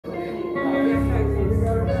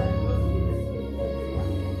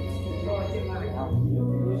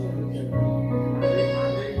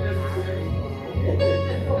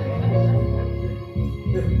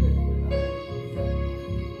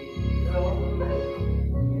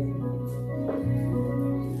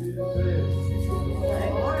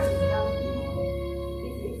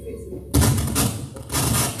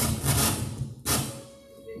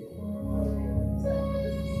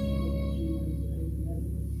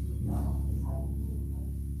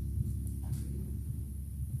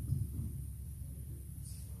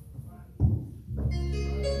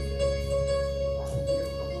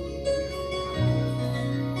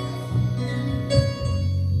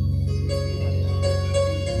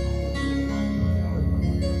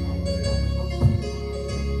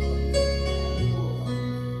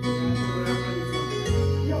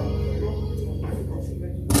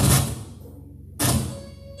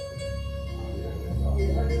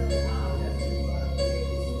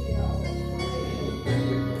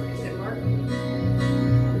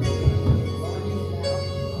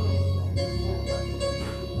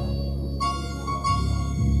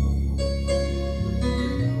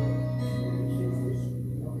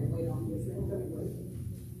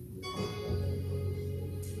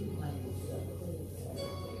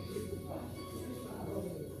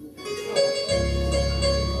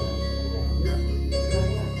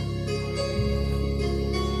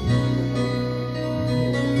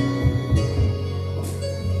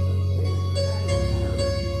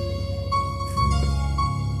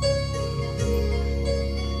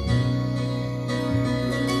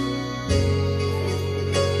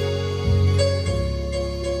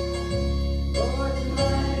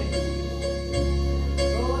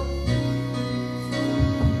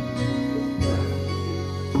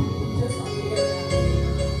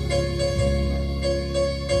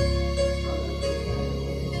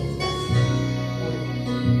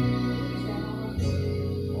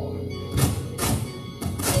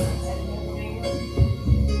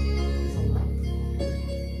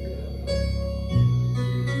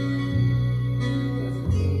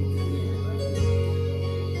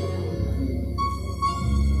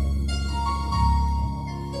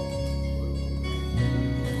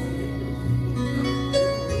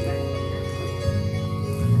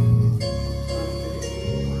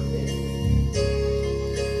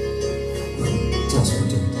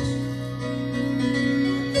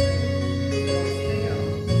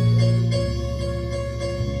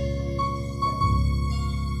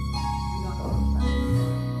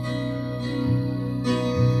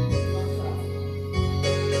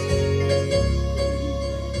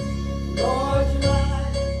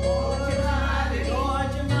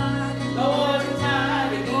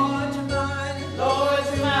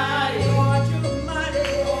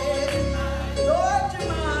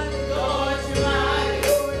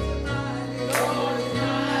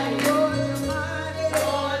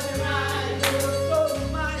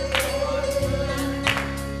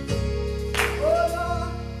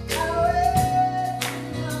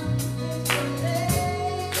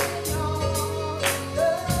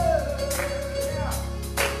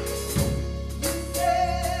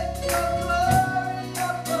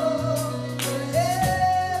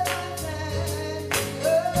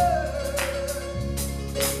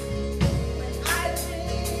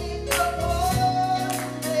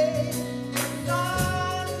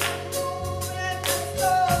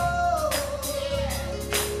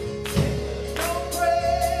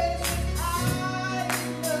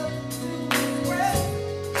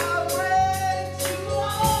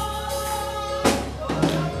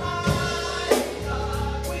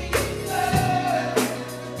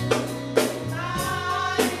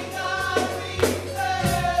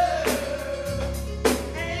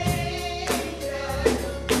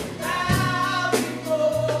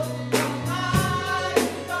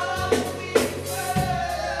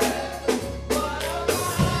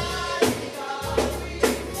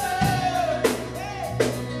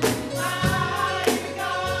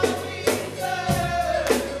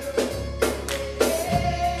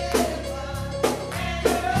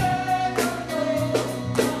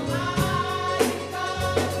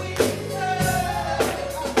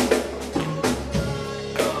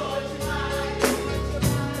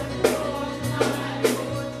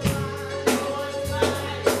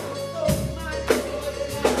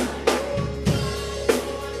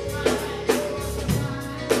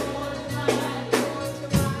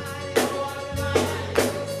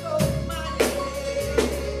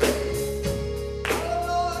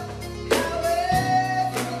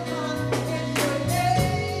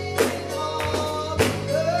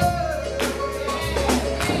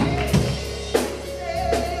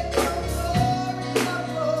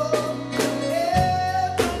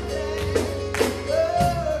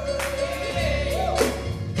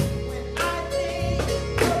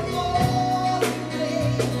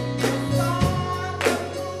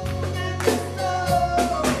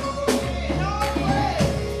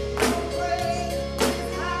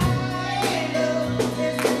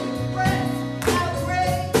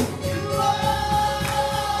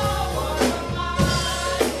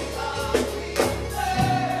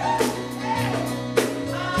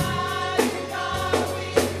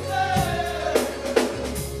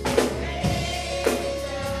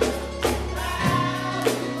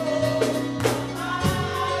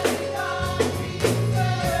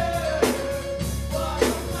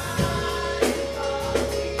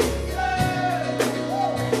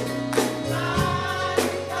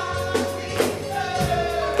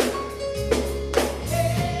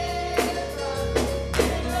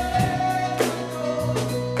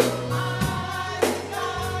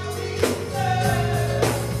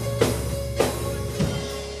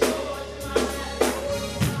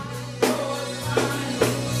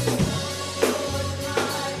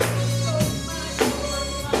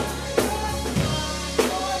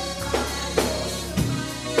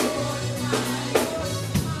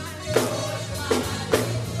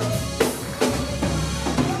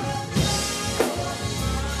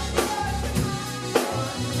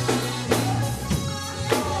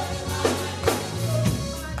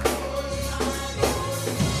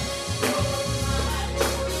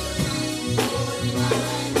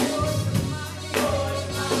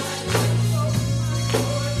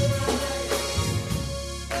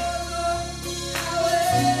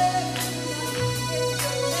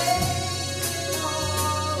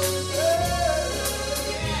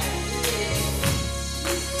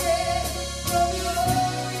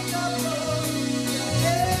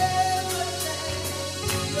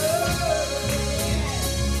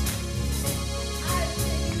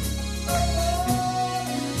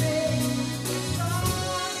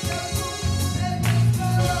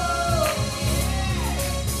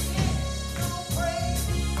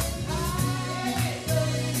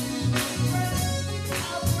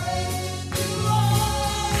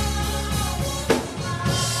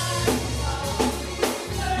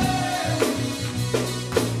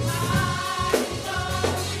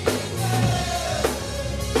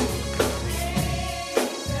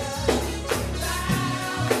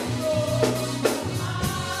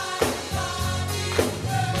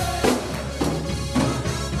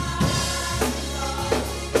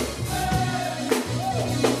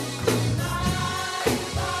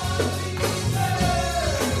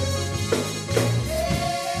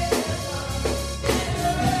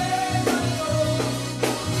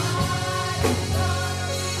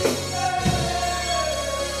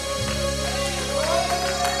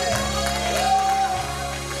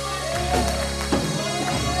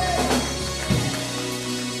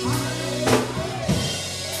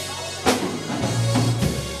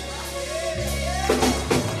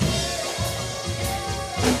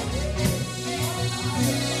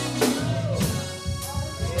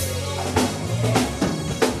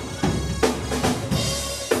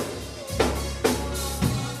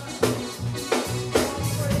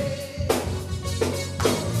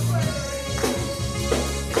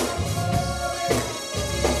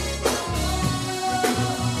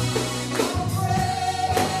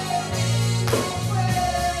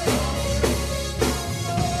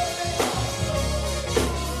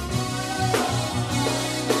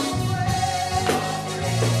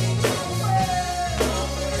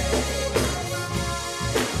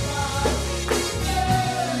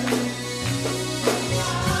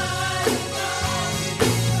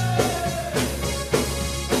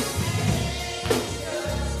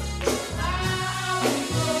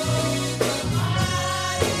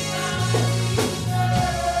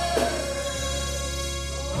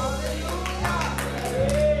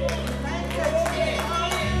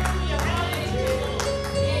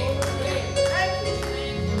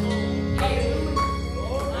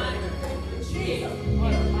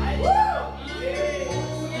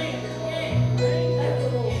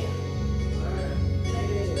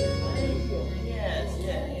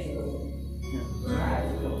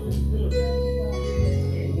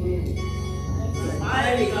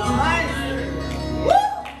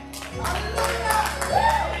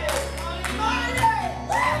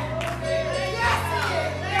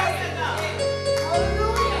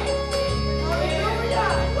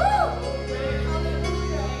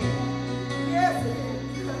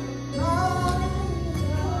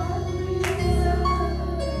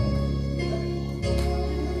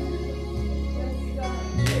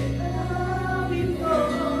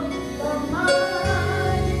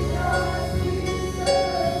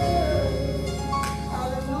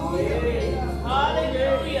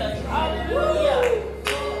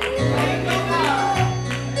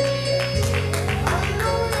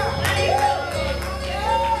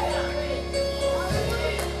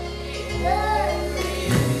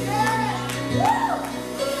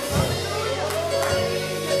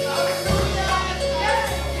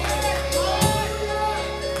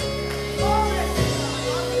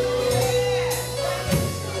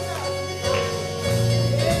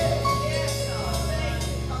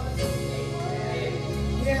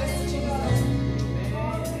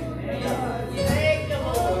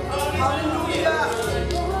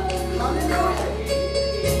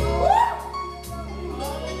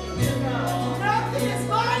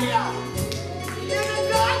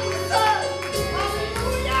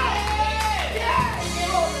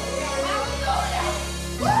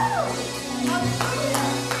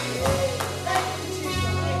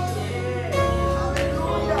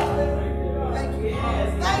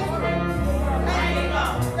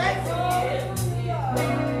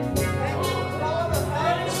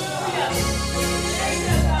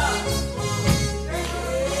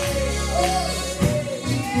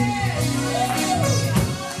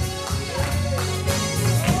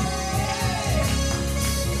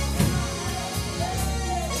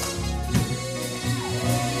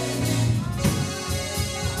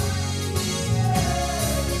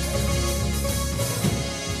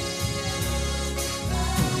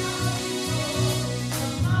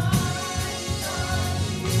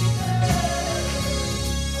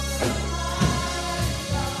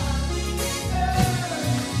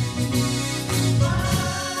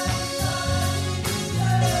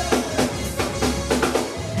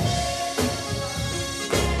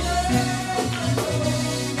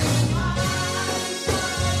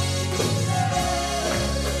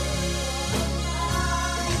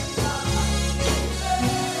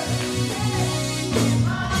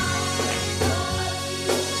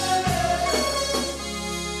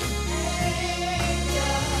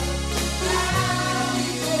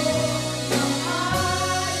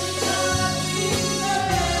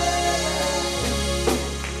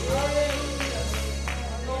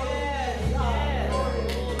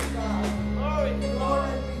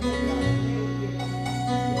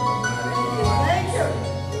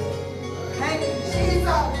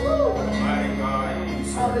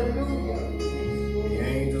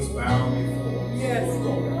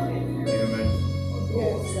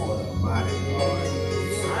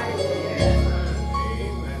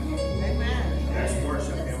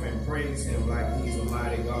praise him like he's a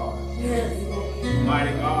mighty God. Yes. A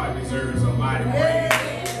mighty God deserves a mighty praise.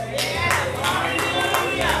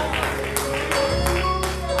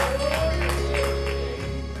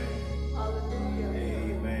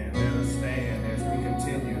 Amen. Let us stand as we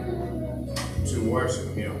continue to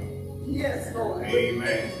worship him. Yes, Lord.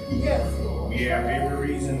 Amen. Yes, Lord. We have every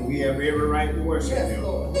reason, we have every right to worship Yes, him.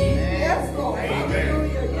 Lord. Yes, Lord. Amen.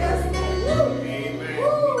 Hallelujah. Yes, Lord. Amen. We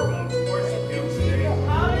come to worship him today.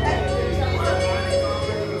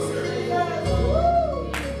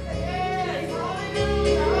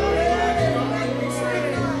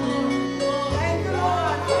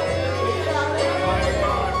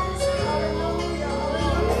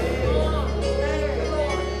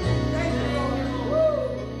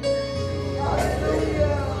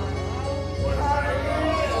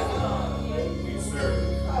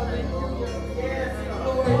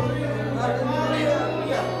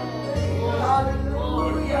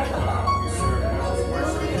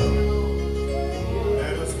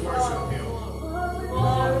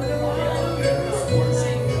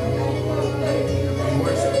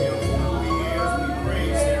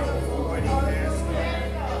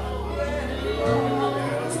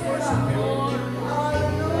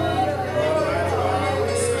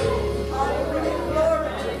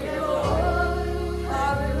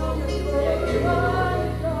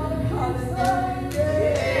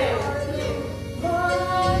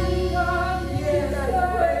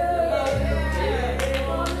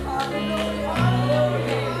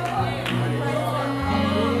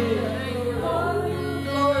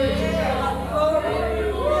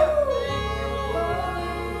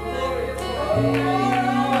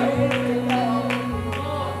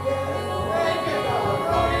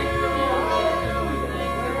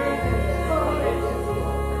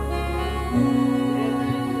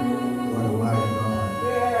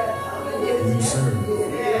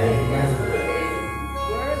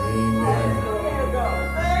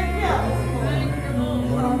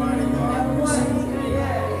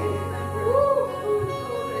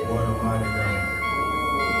 What a mighty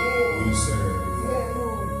God we serve.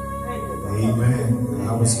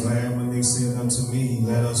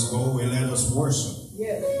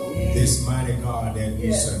 This mighty God that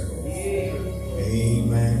we serve.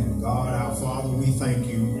 Amen. God our Father, we thank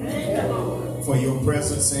you for your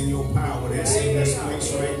presence and your power that's in this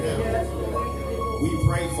place right now. We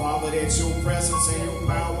pray, Father, that your presence and your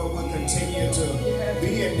power will continue to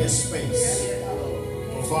be in this space.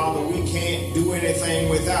 For Father, we can't do anything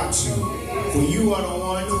without you. For you are the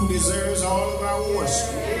one who deserves all of our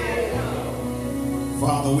worship.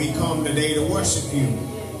 Father, we come today to worship you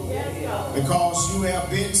because you have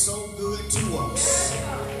been so good to us.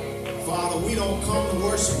 Father, we don't come to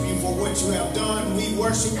worship you for what you have done. We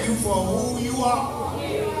worship you for who you are.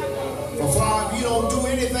 For Father, if you don't do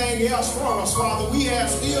anything else for us, Father, we have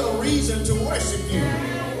still a reason to worship you.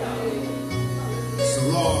 So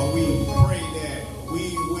Lord, we pray that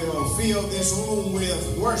we will fill this room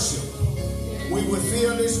with worship. We will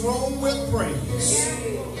fill this room with praise.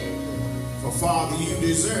 For Father, you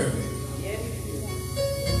deserve it.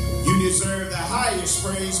 You deserve the highest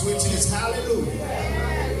praise, which is hallelujah.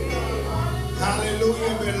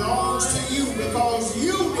 Hallelujah belongs to you because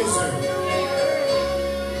you deserve it.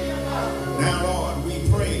 Now, Lord, we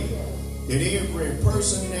pray that every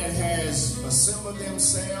person that has assembled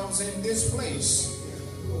themselves in this place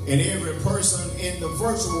and every person in the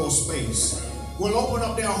virtual space will open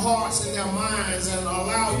up their hearts and their minds and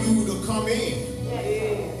allow you to come in.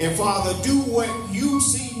 And Father, do what you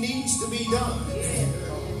see needs to be done.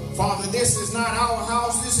 Father, this is not our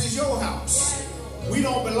house, this is your house. We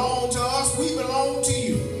don't belong to us, we belong to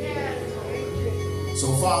you.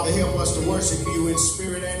 So Father, help us to worship you in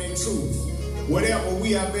spirit and in truth. Whatever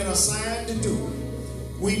we have been assigned to do,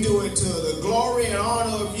 we do it to the glory and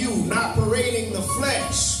honor of you, not parading the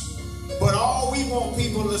flesh. But all we want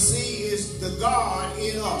people to see is the God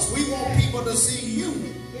in us. We want people to see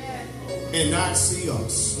you and not see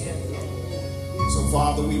us. So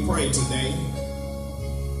Father, we pray today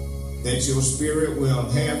that your spirit will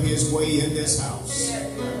have his way in this house.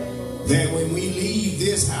 That when we leave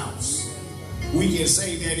this house, we can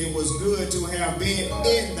say that it was good to have been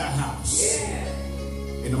in the house.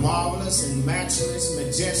 In the marvelous and matchless,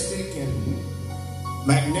 majestic and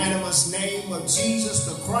magnanimous name of Jesus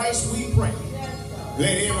the Christ, we pray.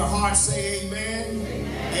 Let every heart say amen,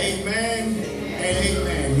 amen, and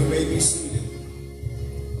amen. You may be seated.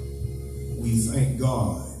 We thank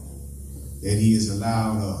God that he has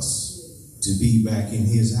allowed us to be back in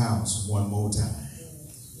his house one more time.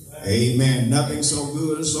 Amen. Nothing so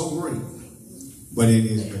good or so great, but it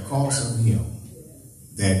is because of him.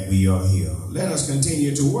 that we are here. Let us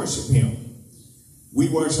continue to worship him. We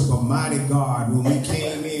worship a mighty God. When we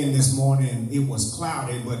came in this morning, it was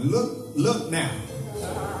cloudy, but look now.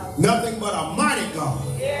 Nothing but a mighty God.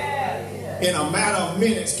 In a matter of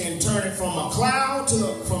minutes can turn it from a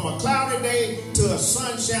cloudy day to a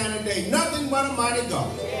sunshiny day. Nothing but a mighty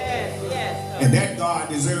God. And that God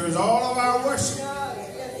deserves all of our worship.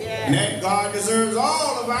 And that God deserves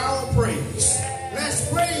all of our praise.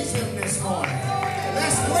 Let's praise him this morning.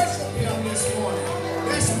 Let's worship him this morning.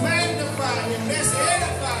 Let's magnify him. Let's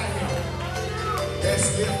edify him.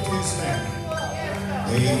 Let's lift his name.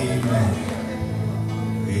 Amen.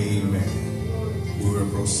 Amen. We will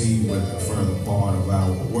proceed with the further part of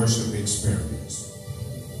our worship experience.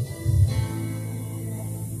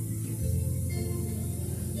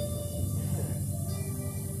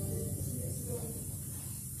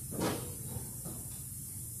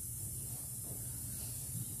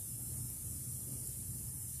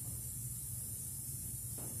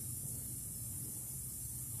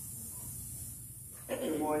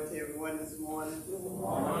 Good morning to everyone this morning. Good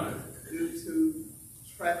morning. Due to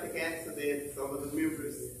traffic accidents, some of the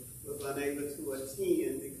members was unable to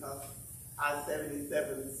attend because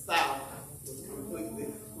I-77 South was completely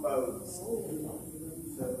closed. So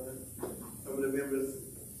some of the members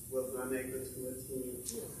was unable to attend.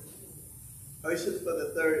 Ushers for the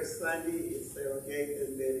third Sunday is Sarah Gates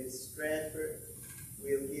and Betty Stratford.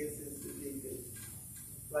 Will Gibson to Deacon.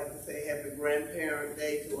 I'd like to say happy Grandparent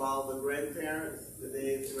Day to all the grandparents.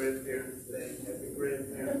 Today is Grandparents Day. Happy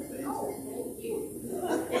Grandparents Day to you.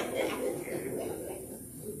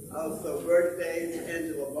 Also, birthdays.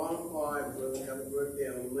 Angela Bonaparte will have a birthday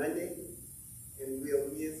on Monday, and Will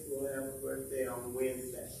Miss will have a birthday on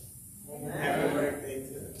Wednesday. Happy birthday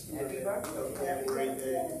to them. Happy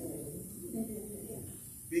birthday.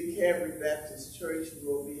 Big Calvary Baptist Church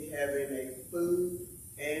will be having a food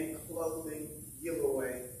and clothing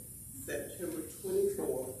giveaway September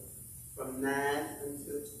 24th from 9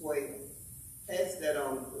 until 12. Pass that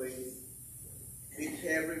on, please. Big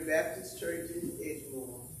Calvary Baptist Church in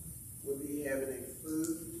Edgemore will be having a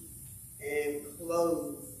food and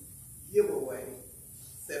clothes giveaway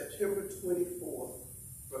September 24th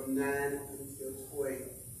from 9 until 12.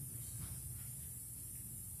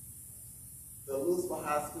 The Louisville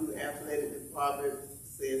High School Athletic Department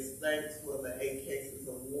says thanks for the 8 cases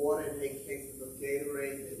of water and 8 cases of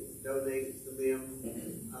Gatorade that was donated to them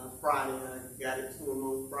Friday. I got it to them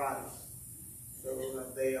on Friday. So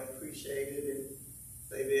they appreciate it and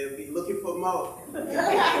say they'll be looking for more. They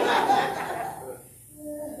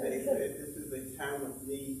said this is a time of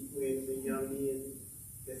need when the young men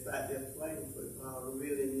that's out there playing football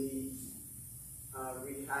really need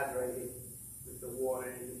rehydrating with the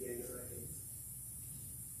water and the Gatorade.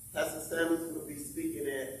 Pastor Samuels will be speaking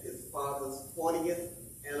at his father's 40th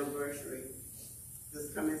anniversary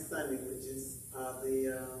this coming Sunday, which is the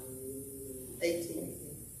 18th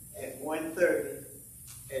at 1:30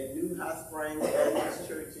 at New High Springs Baptist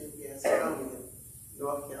Church in Gastonia,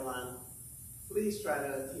 North Carolina. Please try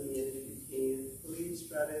to attend if you can. Please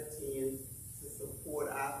try to attend to support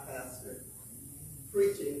our pastor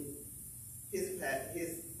preaching his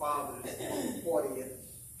father's 40th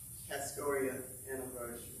pastoral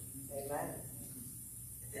anniversary. Amen.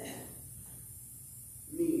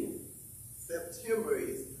 Men, September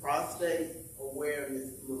is Prostate Awareness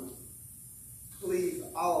Month. Please,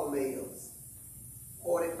 all males,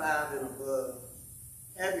 45 and above,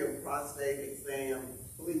 have your prostate exam,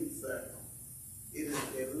 please, sir. It is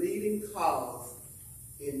a leading cause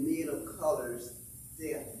in men of color's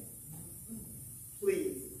death.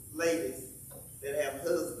 Please, ladies that have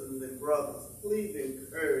husbands and brothers, please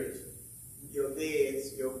encourage your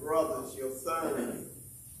dads, your brothers, your sons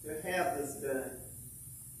to have this done.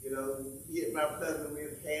 You know, me and my cousin,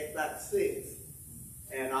 we've had about 6,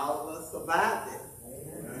 and all of us survived it.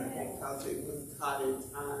 Because it was caught in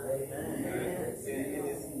time. And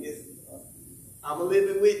it's I'm a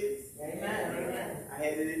living witness. Amen. I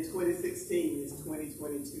had it in 2016, it's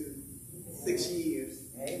 2022, 6 years.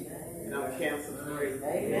 And I'm cancer free.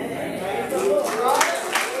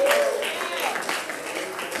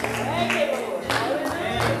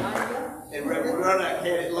 And Reverend Ruddock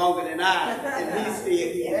had it longer than I, and he's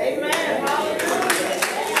still here.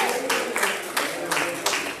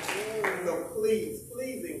 So please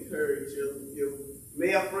encourage your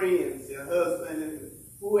male friends, your husband, and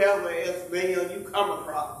whoever else male you come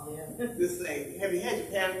across. Just say, have you had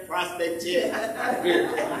your prostate check?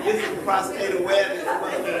 This is prostate awareness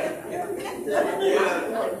month.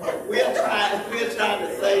 We're trying to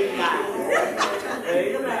save lives.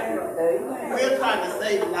 We're trying to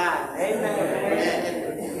save lives.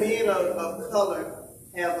 And men of color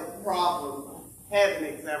has a problem having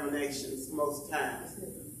examinations most times.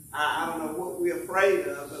 I don't know what we're afraid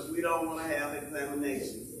of, but we don't want to have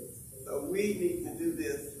examinations. So we need to do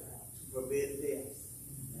this to prevent death.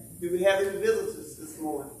 Do we have any visitors this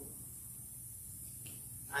morning?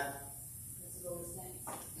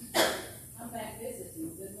 I'm back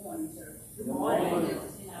visiting. Good morning, church. Good morning. I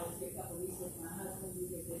was here a couple of weeks with my husband. We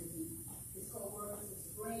were visiting his co-workers this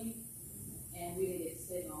spring, and we didn't get to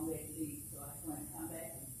stay long. We had to leave, so I just want to come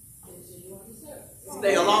back and finish enjoying the service.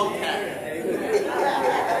 Stay a long time.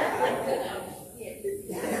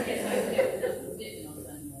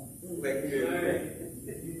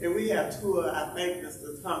 And we have two of, I think,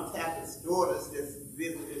 Mr. Tom Tappett's daughters that's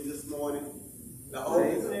visiting this morning. The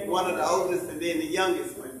oldest, one of the oldest, and then the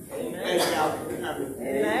youngest one. Thank y'all for coming.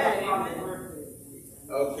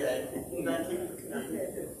 Okay. Thank you for coming.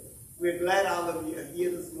 We're glad all of you are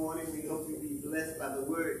here this morning. We hope you'll be blessed by the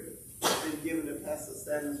word that's been given to Pastor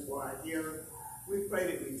Sanders for our hearing. We pray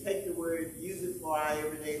that we take the word, use it for our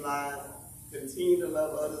everyday lives, continue to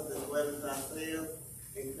love others as well as ourselves,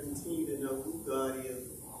 and continue to know who God is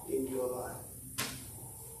in your life.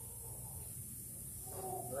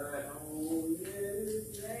 Don't let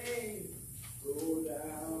his name go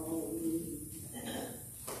down.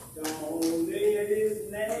 Don't let his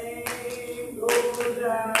name go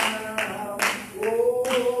down.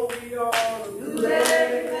 Oh, we ought to do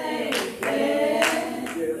everything we can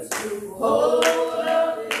just to hold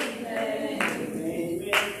up his name.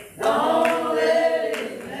 Amen. Don't let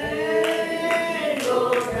his name go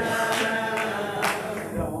down.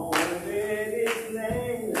 Don't let his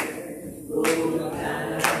name go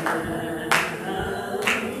down.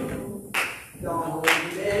 Don't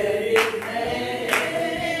let his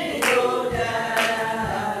name go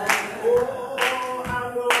down. Oh, I'm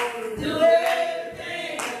gonna do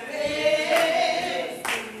everything I can.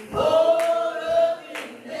 Hold up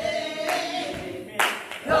his name.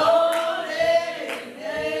 Don't let his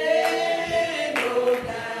name go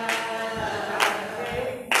down.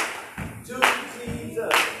 To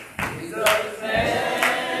Jesus, Jesus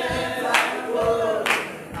said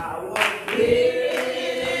I was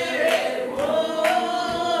weary,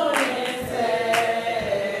 worn and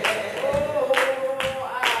sad. Oh,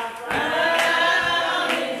 I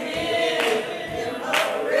found in him a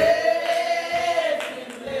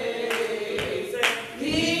resting place.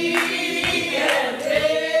 He has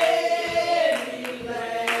made me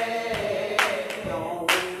glad. Don't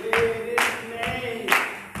let his name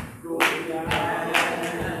go down.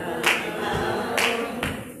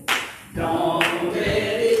 Don't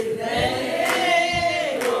let his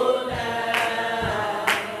name go down.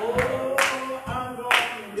 Oh, I'm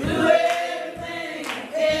going to do everything I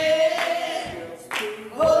can to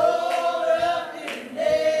hold up his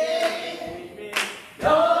name.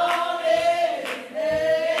 Don't let his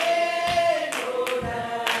name go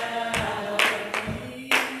down.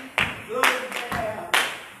 He's good down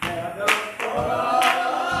at the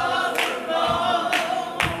cross alone,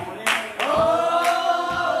 and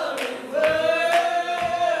all his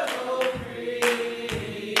world was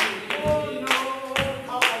free. Oh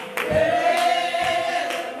no,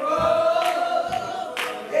 there's a cross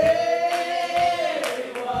for everyone.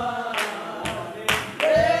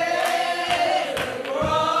 There's a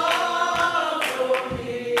cross for me.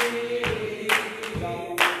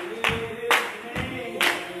 Don't let his name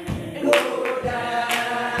go down.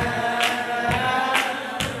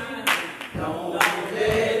 Don't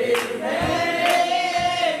let his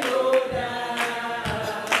name go down.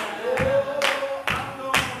 Oh, I'm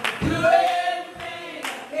gonna do everything I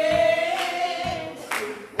can to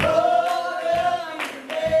hold up his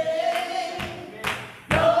name.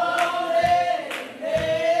 Don't let his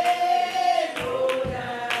name go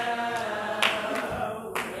down.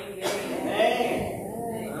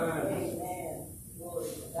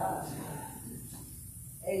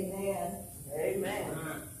 Amen. Amen.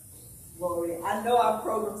 Glory. I know our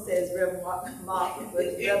program says Reverend Martin, but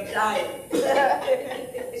Reverend Diane.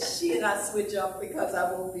 She and I switch up because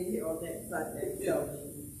I won't be here on next Sunday. So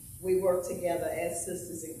we work together as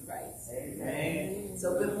sisters in Christ. Amen.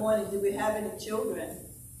 So good morning. Do we have any children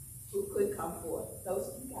who could come forth? Those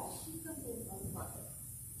of you guys, you come forth on the front.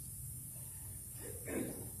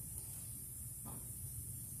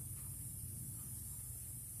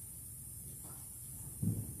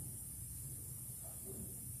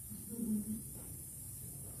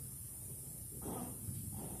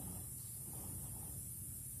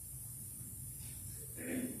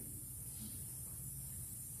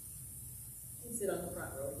 You sit on the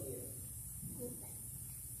front row here.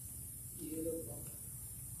 Beautiful.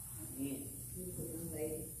 Beautiful young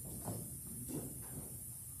lady.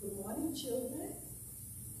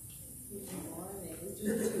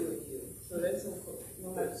 just two of you. So that's so cool. You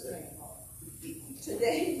don't have to train hard.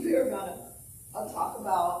 Today we're gonna talk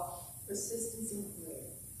about persistence in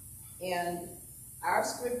prayer. And our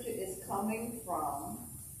scripture is coming from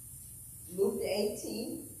Luke the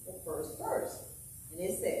 18th, the first verse. And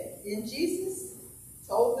it said, then Jesus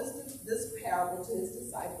told this parable to his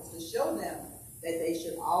disciples to show them that they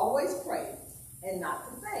should always pray and not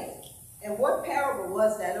to faint. And what parable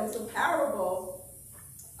was that? It was a parable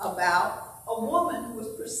about a woman who was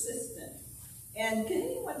persistent. And can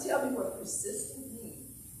anyone tell me what persistent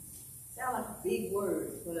means? Sound like a big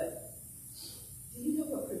word, but do you know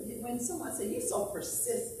what, when someone says, you're so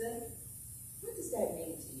persistent, what does that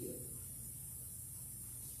mean to you?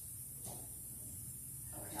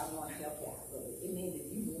 Okay, I want to help you out a little bit. It means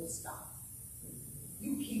that you won't stop.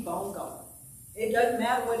 You keep on going. It doesn't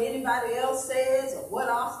matter what anybody else says or what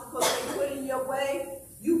obstacles they put in your way.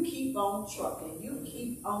 You keep on trucking. You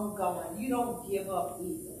keep on going. You don't give up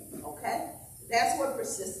either, okay? That's what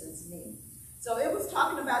persistence means. So it was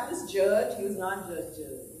talking about this judge. He was not a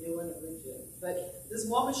judge. He wasn't a good judge. But this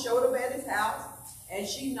woman showed up at his house, and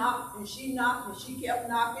she knocked, and she knocked, and she kept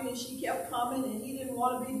knocking, and she kept coming, and he didn't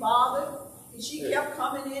want to be bothered. And she kept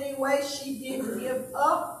coming anyway. She didn't give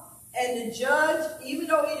up. And the judge, even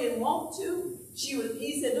though he didn't want to,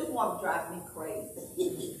 he said, this woman drives me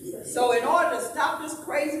crazy. So in order to stop this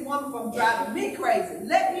crazy woman from driving me crazy,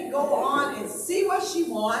 let me go on and see what she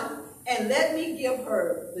wants, and let me give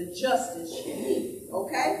her the justice she needs,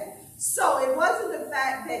 okay? So it wasn't the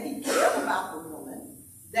fact that he cared about the woman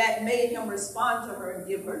that made him respond to her and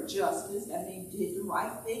give her justice, that he did the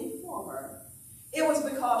right thing for her. It was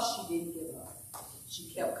because she didn't give up.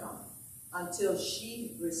 She kept coming until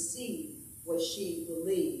she received what she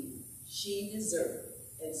believed she deserved.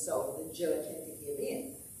 And so the judge had to give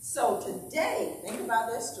in. So today, think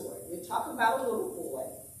about that story. We're talking about a little boy,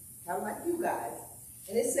 kind of like you guys.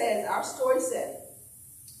 And it says, our story says,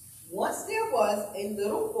 once there was a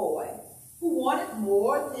little boy who wanted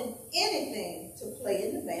more than anything to play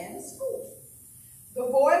in the band at school. The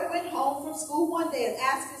boy went home from school one day and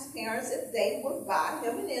asked his parents if they would buy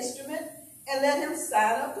him an instrument and let him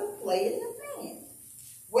sign up to play in the band.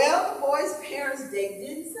 Well, the boy's parents, they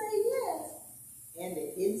didn't say yes, and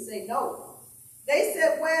they didn't say no. They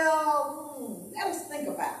said, well, let us think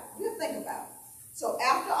about it. We'll think about it. So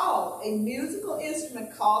after all, a musical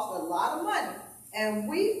instrument costs a lot of money, and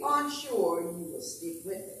we aren't sure you will stick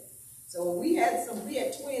with it. So we had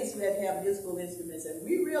twins who had to have musical instruments, and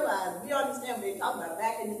we realized, we understand what they're talking about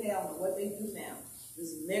back in the day, I don't know what they do now.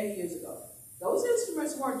 This is many years ago. Those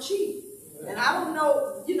instruments weren't cheap. And I don't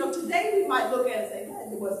know, today we might look at it and say,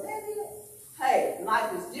 hey, was that it? Hey,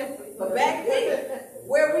 life is different. But back then,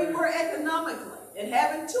 where we were economically and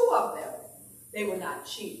having two of them, they were not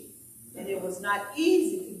cheap. And it was not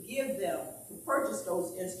easy to give them, to purchase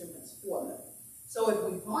those instruments for them. So if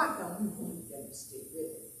we bought them, we wanted them to stick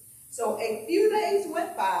with it. So a few days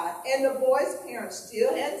went by, and the boy's parents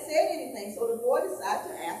still hadn't said anything, so the boy decided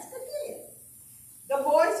to ask again. The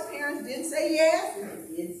boy's parents didn't say yes, and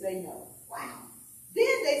they didn't say no. Wow.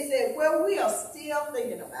 Then they said, well, we are still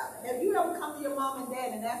thinking about it. Have you ever come to your mom and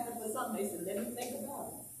dad and asked them for something? They said, let me think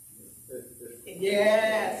about it.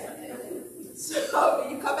 Yes. So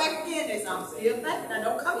you come back again, they say, I'm still thinking. Now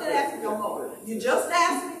don't come here and ask me no more. You just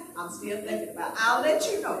asked me, I'm still thinking about it. I'll let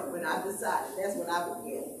you know when I decide. That's what I would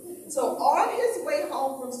get. So on his way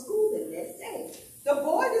home from school the next day, the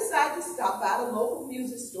boy decided to stop by the local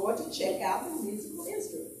music store to check out the musical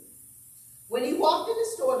instrument. When he walked in the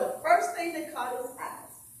store, the first thing that caught his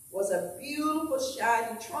eyes was a beautiful,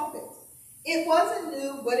 shiny trumpet. It wasn't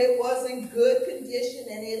new, but it was in good condition,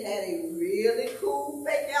 and it had a really cool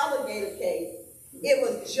fake alligator case. It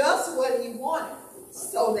was just what he wanted.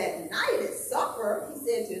 So that night at supper, he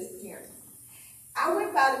said to his parents, I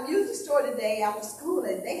went by the music store today after school,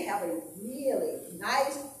 and they have a really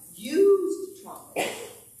nice used trumpet.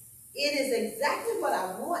 It is exactly what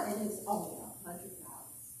I want, and it's only $100.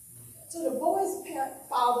 So the boy's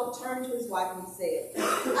father turned to his wife and he said,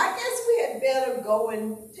 I guess we had better go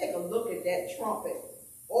and take a look at that trumpet,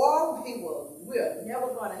 or we're never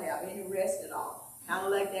going to have any rest at all. Kind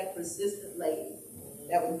of like that persistent lady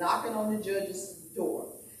that was knocking on the judge's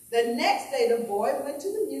door. The next day, the boy went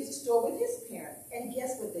to the music store with his parents, and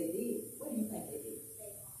guess what they did? What do you think they did?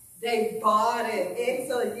 They bought it.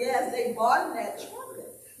 Excellent. Yes, they bought that trumpet.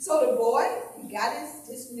 So the boy, he got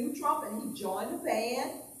his new trumpet, and he joined the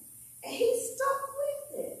band. And he stuck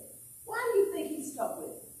with it. Why do you think he stuck with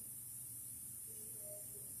it?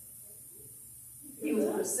 He was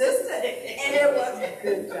persistent, and it was a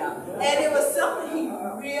good job. And it was something he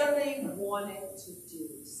really wanted to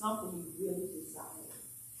do, something he really desired.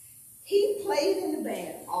 He played in the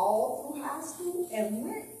band all through high school, and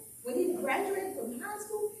when he graduated from high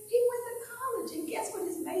school, he went to college. And guess what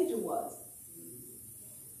his major was?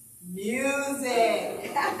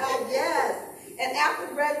 Music. Yes. And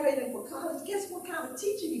after graduating from college, guess what kind of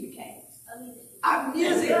teacher he became? A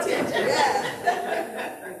music teacher. Yes.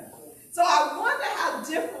 So I wonder how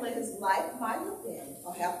differently his life might have been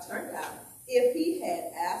or have turned out if he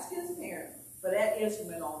had asked his parents for that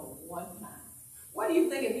instrument only one time. What do you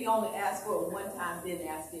think if he only asked for it one time, didn't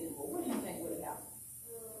ask anymore? What do you think would have happened?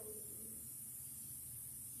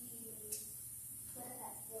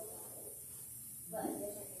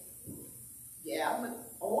 Yeah,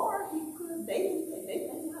 or he could, they may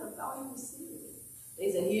not have thought he was serious.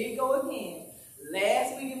 They said, here you go again.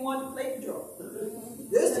 Last week he wanted to play the drum.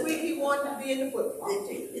 This week he wanted to be in the football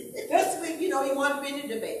team. This week, he wanted to be in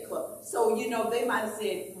the debate club. So, they might have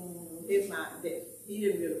said, his mind, that he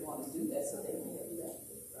didn't really want to do that, so they may have left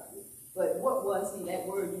it, right? But what was he? That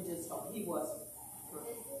word you just taught, he was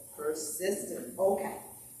persistent. Okay.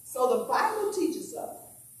 So the Bible teaches us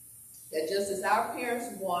that just as our parents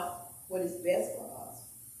want what is best for us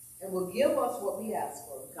and will give us what we ask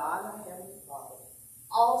for, God, our Heavenly Father,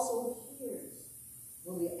 also hears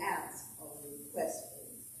when we ask or request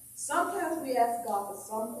things. Sometimes we ask God for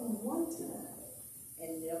something one time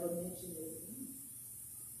and never mention it again.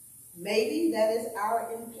 Maybe that is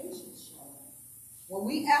our impatience showing. When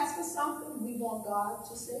we ask for something, we want God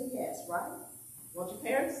to say yes, right? Want your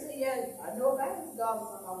parents to say yes? I know if I ask God for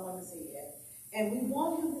something, I want to say yes. And we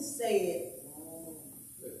want him to say it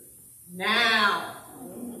now.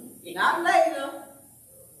 Not later,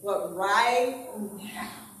 but right now.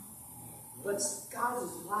 But God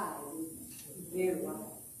is wise, He's very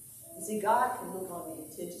wise. You see, God can look on the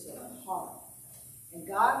intentions of our heart. And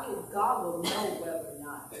God will know whether or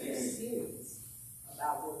not we're serious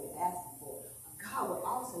about what we're asking for. God will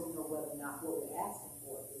also know whether or not what we're asking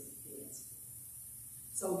for is His.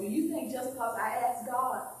 So do you think just because I ask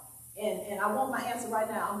God and I want my answer right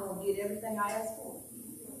now, I'm going to get everything I ask for?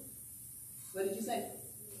 What did you say?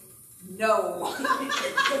 No.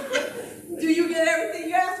 Do you get everything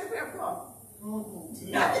you ask for? No.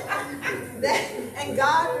 And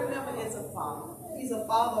God, remember, is a father. He's a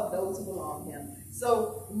father of those who belong to him.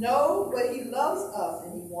 So no, but he loves us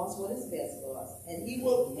and he wants what is best for us. And he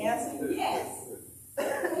will answer yes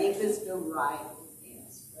if it's the right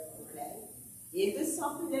answer. Okay? If it's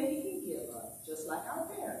something that he can give us, just like our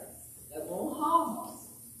parents, that won't harm us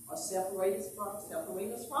or separate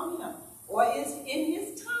us from him, or is in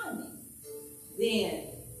his timing, then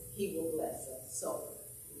he will bless us. So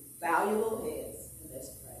bow your little heads and let's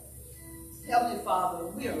pray. Heavenly Father,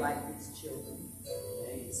 we are like these children.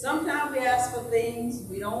 Sometimes we ask for things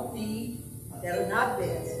we don't need, that are not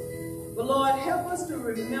best. But Lord, help us to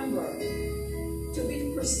remember to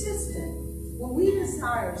be persistent. When we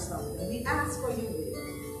desire something, we ask for your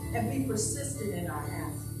will and be persistent in our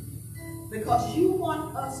asking. Because you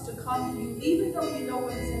want us to come to you, even though you know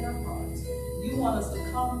what is in our hearts. You want us to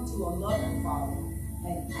come to a loving Father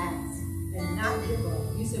and ask and not give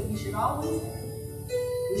up. You said we should always ask.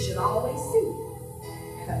 We should always seek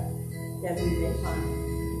that we may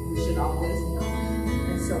find. We should always know.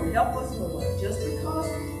 And so help us, Lord, just because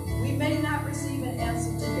we may not receive an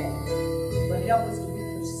answer today, but help us to be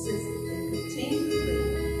persistent and continue to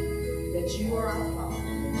believe that you are our Father,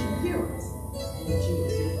 that you hear us, and that you will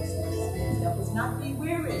give us what is best. Help us not be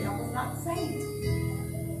weary, help us not faint,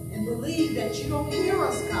 and believe that you don't hear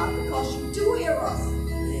us, God, because you do hear us.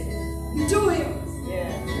 You do hear us.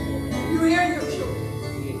 You hear your children.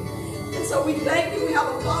 And so we thank you. We have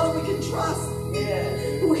a Father we can trust,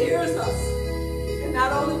 who hears us. And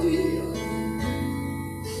not only do you hear us,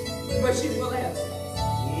 but you will answer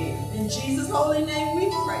us. In Jesus' holy name we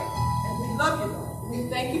pray. And we love you, Lord. We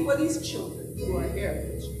thank you for these children who are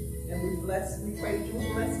heritage. And we pray that you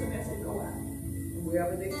will bless them as they go out. And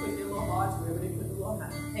wherever they put their little hearts, wherever they put their little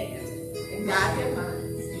hands, and guide their minds.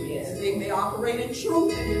 That they may operate in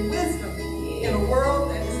truth and in wisdom in a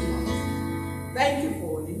world that is lost. Thank you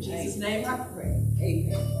for it. In Jesus' name I pray.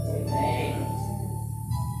 Amen. Amen.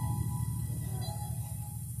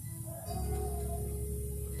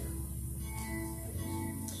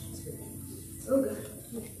 Oh, good.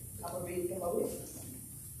 I'm going to read them over.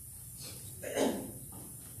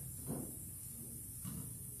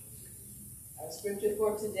 Our scripture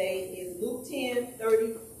for today is Luke 10:30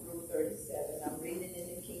 through 37. I'm reading it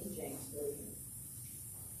in the King James Version.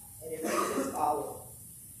 And it reads as follows.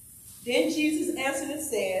 Then Jesus answered and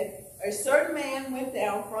said, a certain man went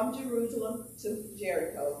down from Jerusalem to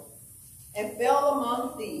Jericho and fell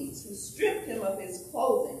among thieves, who stripped him of his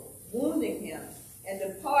clothing, wounding him, and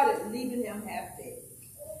departed, leaving him half dead.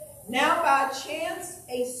 Now by chance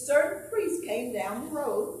a certain priest came down the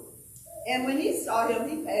road, and when he saw him,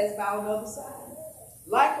 he passed by on the other side.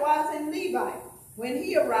 Likewise in Levi, when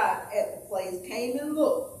he arrived at the place, came and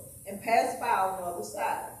looked, and passed by on the other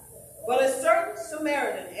side. But a certain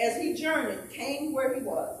Samaritan, as he journeyed, came where he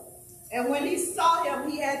was. And when he saw him,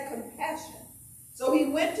 he had compassion. So he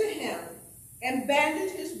went to him and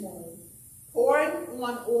bandaged his wound, pouring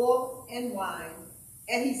on oil and wine,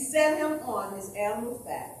 and he set him on his animal's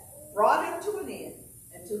back, brought him to an inn,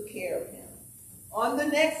 and took care of him. On the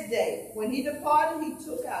next day, when he departed, he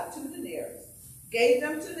took out 2 denarii, gave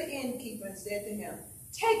them to the innkeeper, and said to him,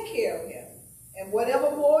 "Take care of him, and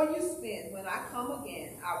whatever more you spend, when I come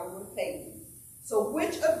again, I will repay you." So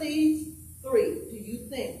which of these 3 do you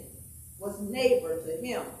think was neighbor to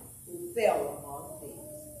him who fell among thieves?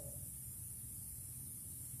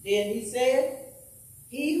 Then he said,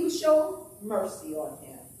 "He who showed mercy on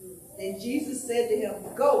him." Then Jesus said to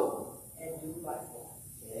him, "Go and do likewise."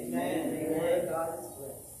 Amen. The word of God is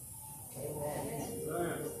blessed. Amen.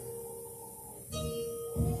 Amen.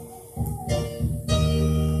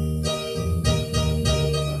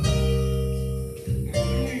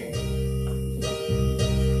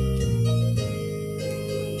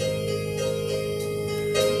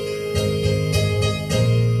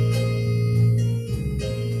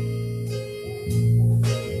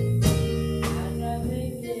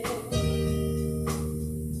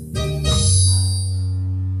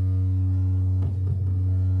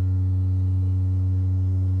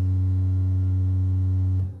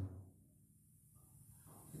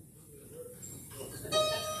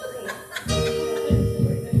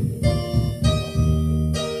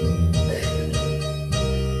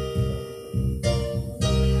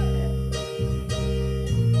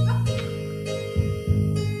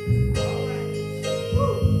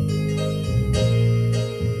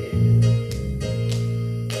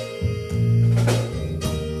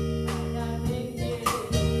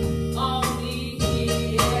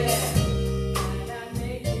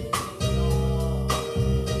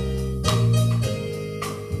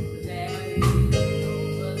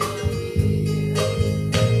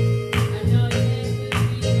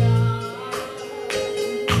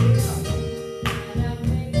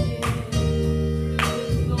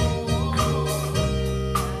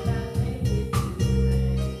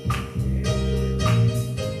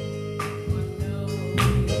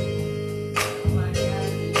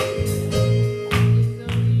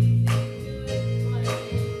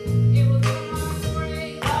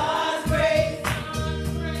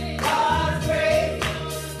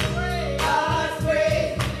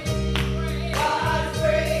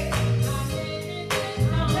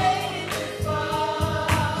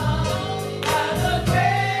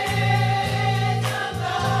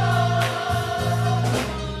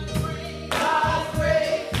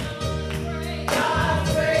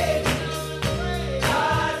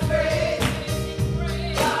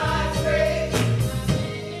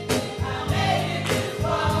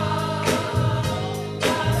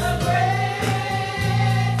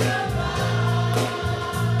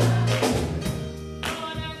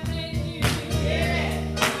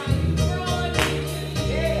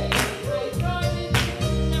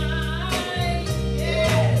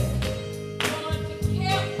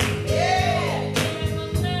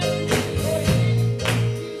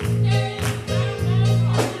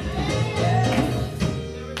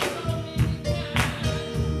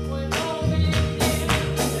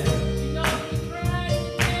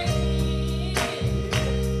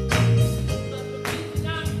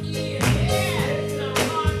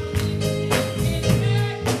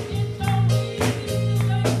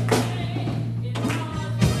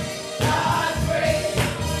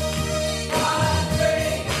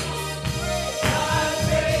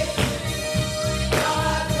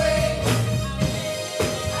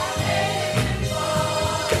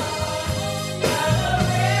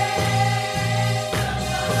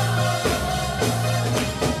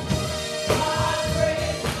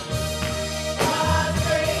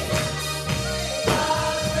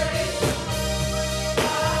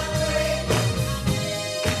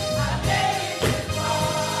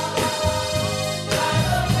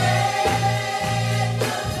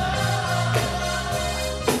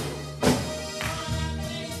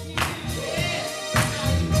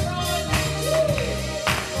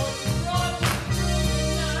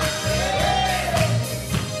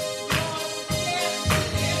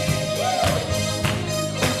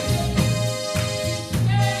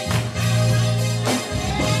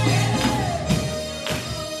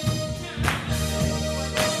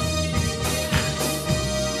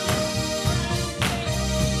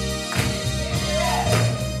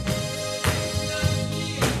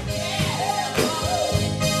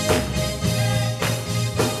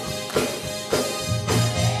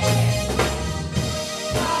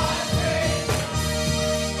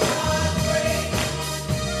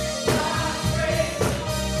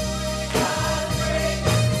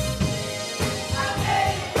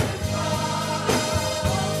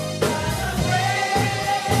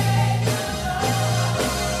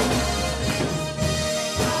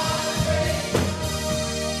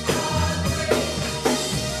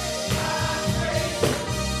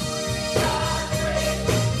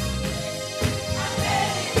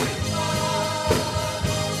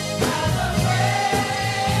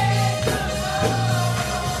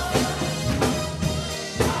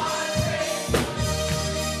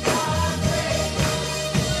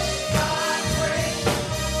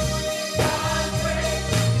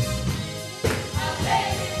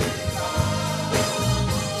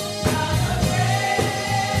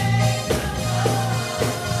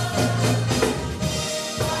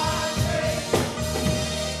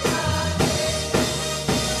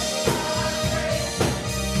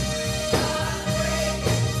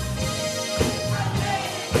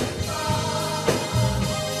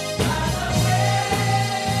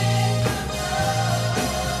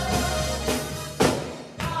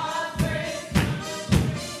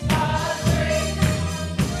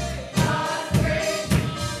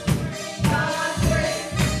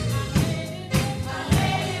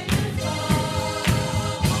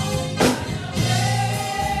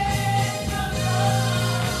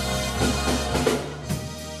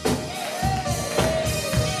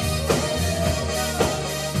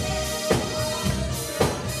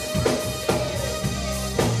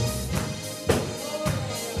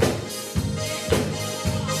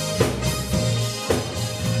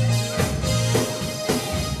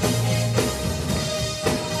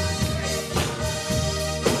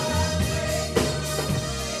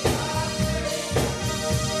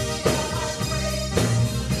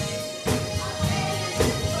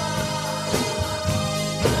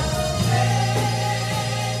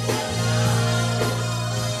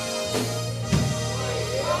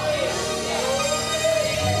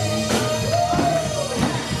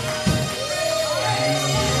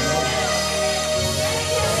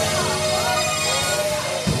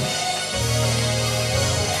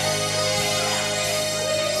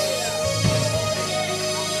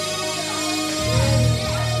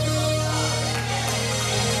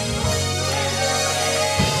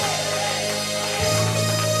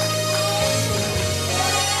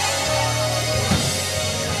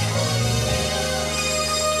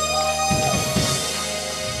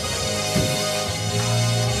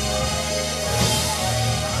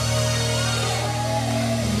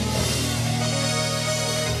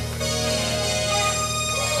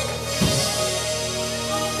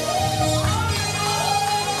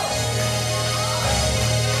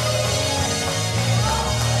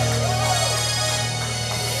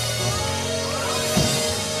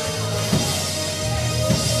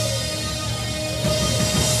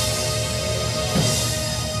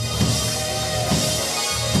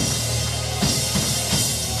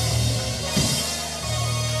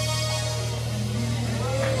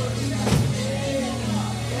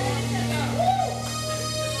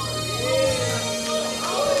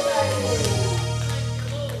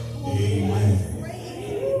 Amen.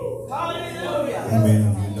 Amen.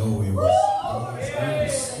 If you know it was God's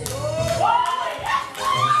grace.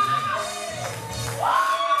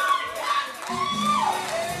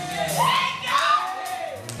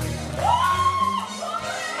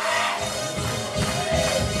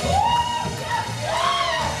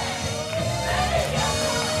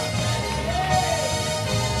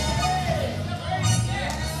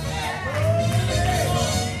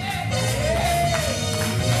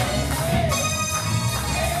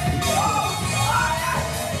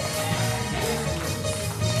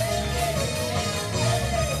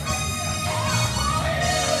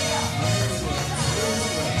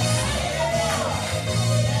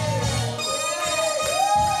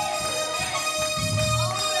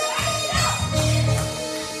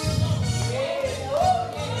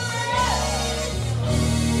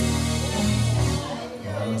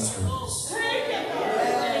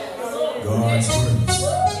 God's grace.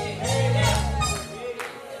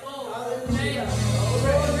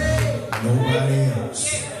 Nobody else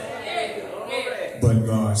but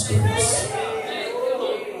God's grace.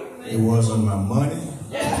 It wasn't my money,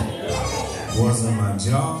 wasn't my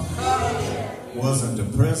job, wasn't the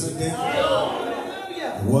president,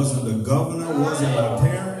 it wasn't the governor, wasn't my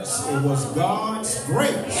parents. It was God's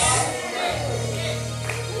grace.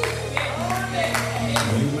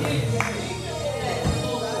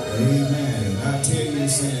 Amen. And I tell you,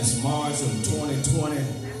 since March of 2020,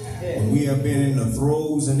 when we have been in the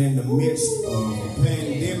throes and in the midst of a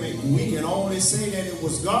pandemic, we can only say that it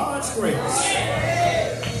was God's grace.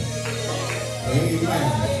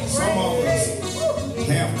 Amen. Some of us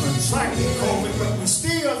have contracted COVID, but we're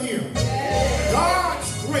still here.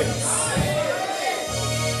 God's grace.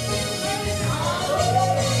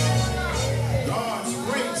 God's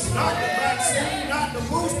grace. Not the vaccine, not the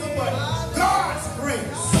booster, but God's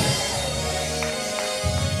grace.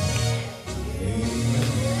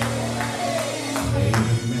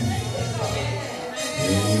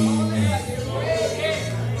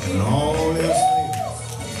 When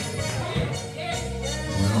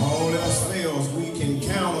all else fails, we can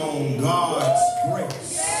count on God's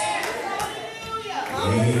grace.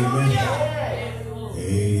 Amen.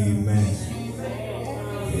 Amen.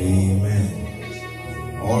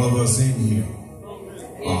 Amen. All of us in here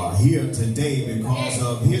are here today because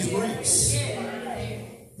of His grace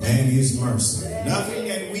and His mercy. Nothing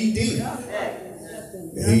that we did.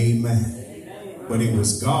 Amen. But it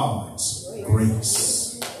was God's grace.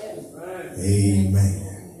 Amen.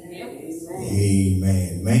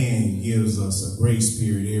 Amen. Man gives us a grace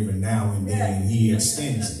period every now and then. He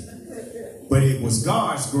extends it. But it was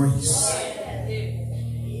God's grace.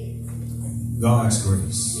 God's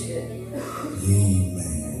grace.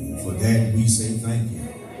 Amen. For that we say thank you.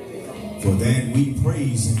 For that we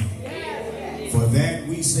praise Him. For that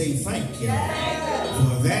we say thank you.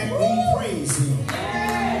 For that we praise Him.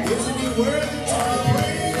 Isn't He worthy to be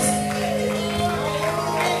praised?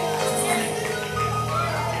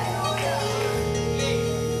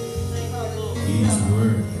 He's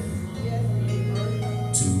worthy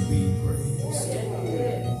to be praised.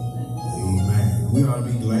 Amen. We ought to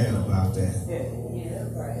be glad about that.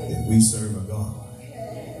 That we serve a God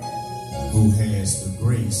who has the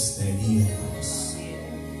grace that He has.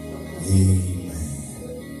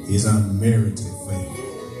 Amen. His unmerited favor.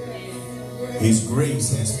 His grace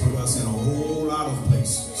has put us in a whole lot of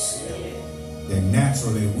places that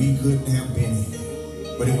naturally we couldn't have been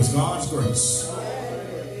in. But it was God's grace.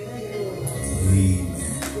 Amen.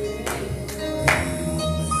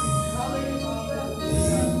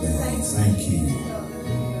 Amen. Thank you,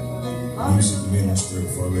 music ministry,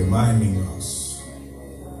 for reminding us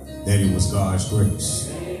that it was God's grace.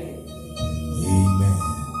 Amen.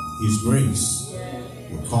 His grace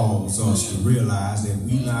will cause us to realize that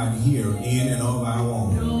we're not here in and of our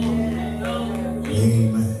own.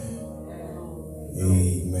 Amen.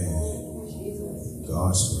 Amen.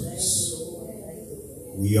 God's grace.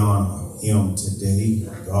 We honor Him today,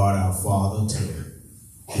 God our Father, to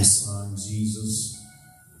His Son Jesus,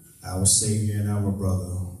 our Savior and our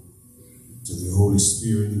brother, to the Holy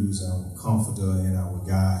Spirit, who is our comforter and our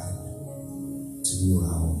guide, to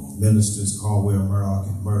our ministers, Caldwell, Murdoch,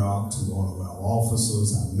 and Murdoch, to all of our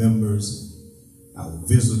officers, our members, our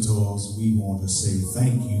visitors. We want to say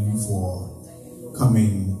thank you for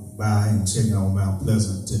coming by and checking on Mount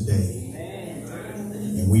Pleasant today.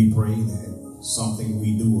 And we pray that something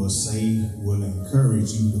we do or say will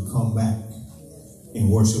encourage you to come back and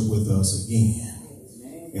worship with us again.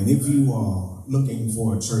 And if you are looking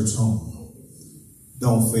for a church home,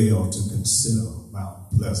 don't fail to consider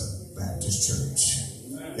Mount Pleasant Baptist Church.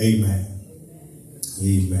 Amen.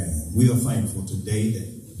 Amen. We are thankful today that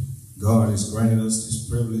God has granted us this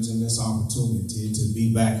privilege and this opportunity to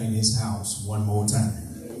be back in his house one more time.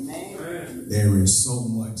 Amen. There is so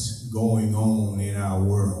much going on in our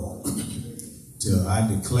world. Till I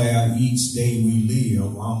declare each day we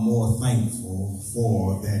live, I'm more thankful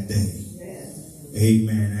for that day.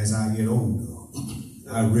 Amen. As I get older,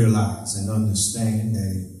 I realize and understand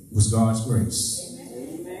that it was God's grace.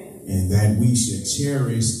 Amen. And that we should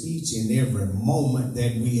cherish each and every moment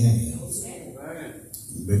that we have.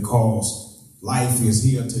 Because life is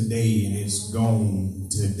here today and it's gone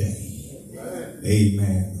today.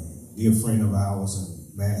 Amen. A dear friend of ours,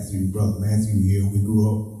 Brother Matthew here, we grew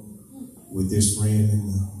up with this friend in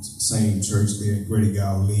the same church there at Greater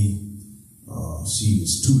Galilee. She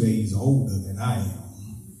is 2 days older than I am.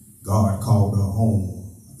 God called her home.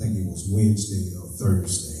 I think it was Wednesday or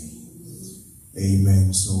Thursday.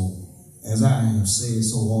 Amen. So, as I have said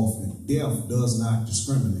so often, death does not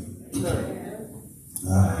discriminate.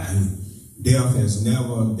 Death has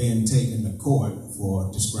never been taken to court for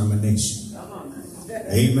discrimination.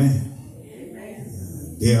 Amen.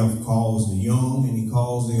 Death calls the young and he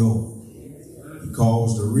calls the old. He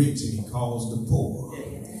calls the rich and he calls the poor.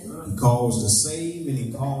 He calls the saved and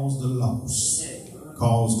he calls the lost. He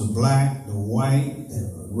calls the black, the white,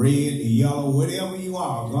 the red, the yellow, whatever you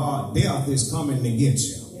are. God, death is coming to get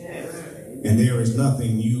you. And there is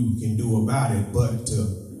nothing you can do about it but to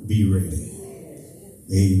be ready.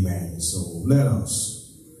 Amen. So let us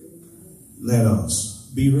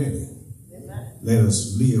be ready. Let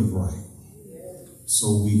us live right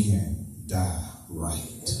so we can die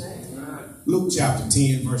right. Luke chapter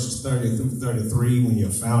 10, verses 30 through 33. When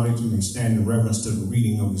you've found it, you may stand in reverence to the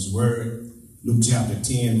reading of his word. Luke chapter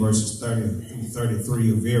 10, verses 30 through 33,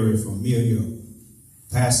 a very familiar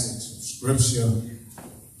passage of scripture.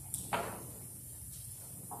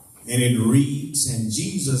 And it reads, and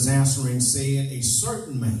Jesus answering said, a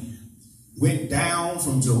certain man went down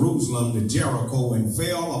from Jerusalem to Jericho and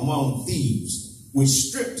fell among thieves, which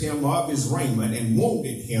stripped him of his raiment and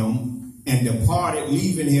wounded him and departed,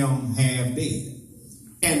 leaving him half dead.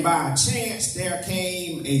 And by chance there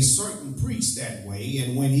came a certain priest that way,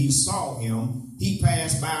 and when he saw him, he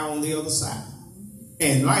passed by on the other side.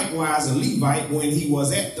 And likewise a Levite, when he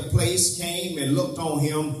was at the place, came and looked on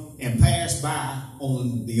him and passed by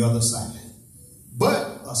on the other side.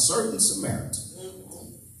 But a certain Samaritan,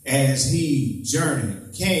 as he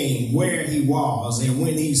journeyed, came where he was, and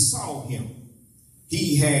when he saw him,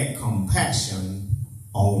 he had compassion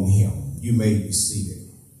on him. You may be seated.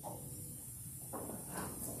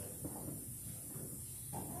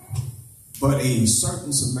 But a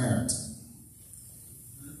certain Samaritan,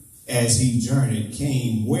 as he journeyed,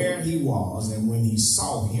 came where he was, and when he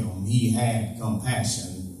saw him, he had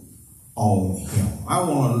compassion on him. I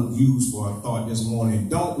want to use for a thought this morning,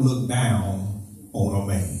 don't look down on a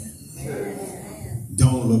man.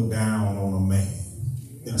 Don't look down on a man.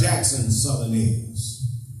 The Jackson Southerners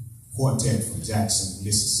Quartet from Jackson,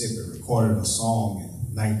 Mississippi, recorded a song in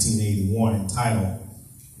 1981 entitled,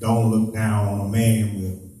 Don't Look Down on a Man,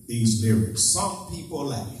 with these lyrics. Some people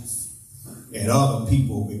laugh at other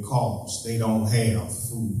people because they don't have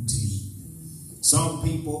food to eat. Some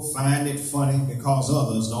people find it funny because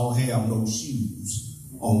others don't have no shoes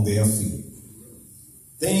on their feet.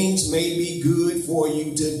 Things may be good for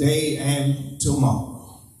you today and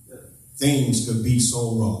tomorrow. Things could be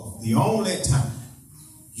so rough. The only time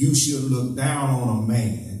you should look down on a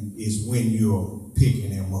man is when you're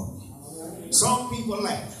picking him up. Some people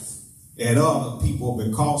laugh at other people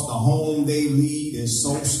because the home they lead is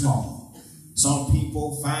so small. Some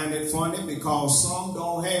people find it funny because some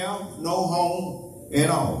don't have no home at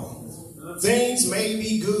all. Things may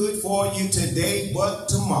be good for you today, but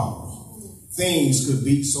tomorrow things could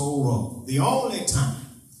be so rough. The only time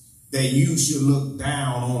that you should look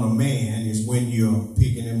down on a man is when you're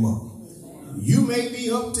picking him up. You may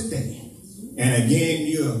be up today, and again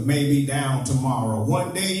you may be down tomorrow.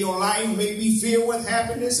 One day your life may be filled with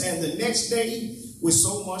happiness, and the next day with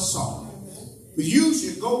so much sorrow. But you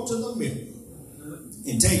should go to the mirror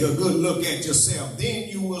and take a good look at yourself. Then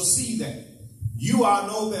you will see that you are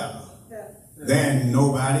no better than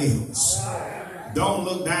nobody else. Don't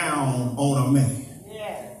look down on a man.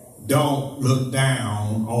 Don't look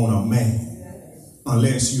down on a man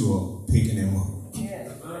unless you are picking him up.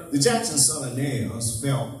 The Jackson Southerners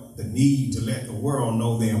felt the need to let the world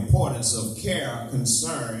know the importance of care,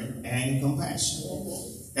 concern, and compassion.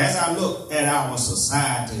 As I look at our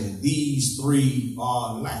society, these three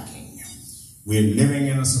are lacking. We're living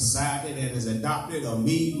in a society that has adopted a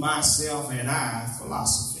me, myself, and I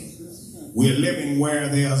philosophy. We're living where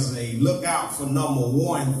there's a look out for number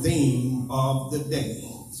one theme of the day.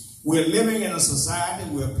 We're living in a society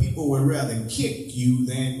where people would rather kick you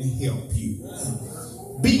than help you,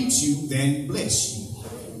 beat you than bless you,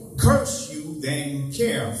 curse you than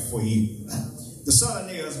care for you. The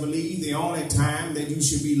Southerners believe the only time that you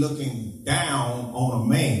should be looking down on a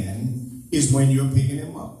man is when you're picking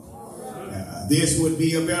him up. This would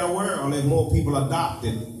be a better world if more people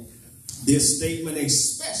adopted this statement,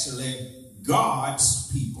 especially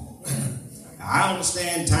God's people. I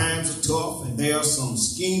understand times are tough and there are some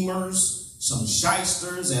schemers, some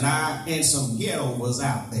shysters, and some get-overs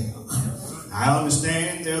out there. I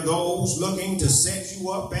understand there are those looking to set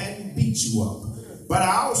you up and beat you up. But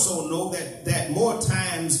I also know that more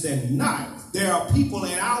times than not, there are people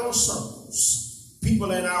in our circles,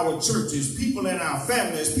 people in our churches, people in our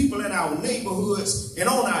families, people in our neighborhoods, and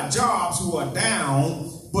on our jobs who are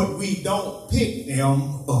down, but we don't pick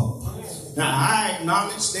them up. Now, I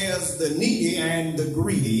acknowledge there's the needy and the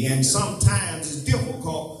greedy, and sometimes it's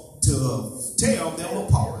difficult to tell them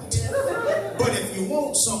apart. But if you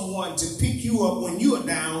want someone to pick you up when you're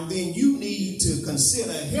down, then you need to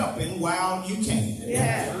consider helping while you can.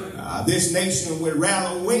 This nation would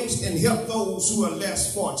rather waste and help those who are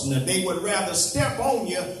less fortunate. They would rather step on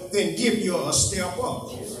you than give you a step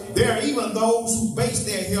up. There are even those who base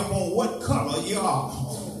their help on what color you are.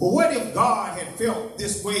 But what if God had felt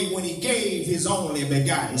this way when he gave his only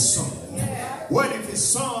begotten son? What if his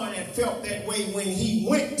son had felt that way when he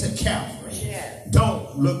went to Calvary?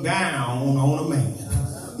 Don't look down on a man.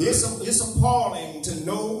 It's appalling to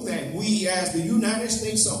know that we, as the United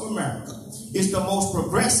States of America, is the most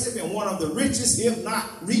progressive and one of the richest, if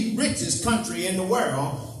not the richest country in the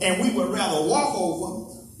world, and we would rather walk on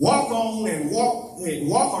and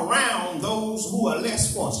walk around those who are less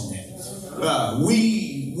fortunate.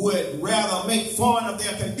 We would rather make fun of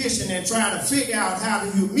their condition and try to figure out how to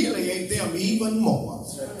humiliate them even more.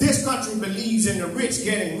 This country believes in the rich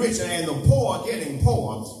getting richer and the poor getting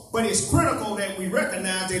poorer. But it's critical that we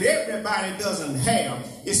recognize that everybody doesn't have.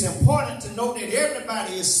 It's important to note that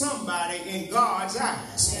everybody is somebody in God's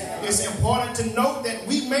eyes. It's important to note that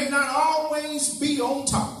we may not always be on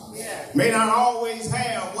top. May not always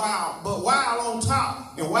have, but while on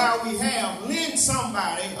top and while we have, lend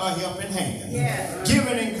somebody a helping hand. Give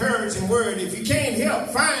an encouraging word. If you can't help,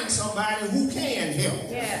 find somebody who can help.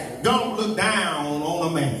 Don't look down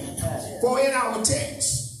on a man. For in our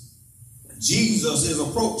text, Jesus is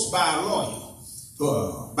approached by a lawyer,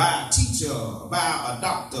 by a teacher, by a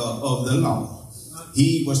doctor of the law.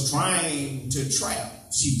 He was trying to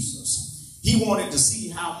trap Jesus. He wanted to see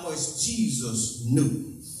how much Jesus knew.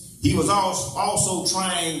 He was also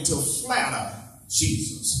trying to flatter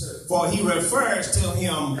Jesus, for he refers to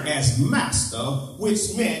him as master,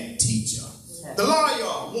 which meant teacher. The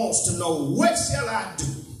lawyer wants to know, what shall I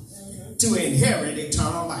do to inherit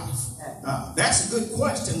eternal life? That's a good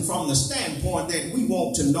question from the standpoint that we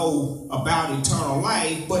want to know about eternal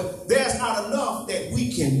life, but there's not enough that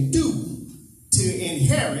we can do to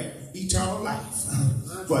inherit eternal life.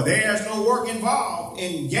 For there's no work involved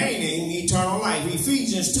in gaining eternal life.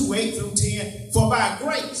 Ephesians 2:8-10, for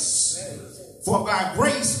by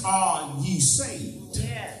grace are ye saved,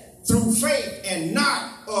 through faith, and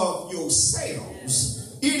not of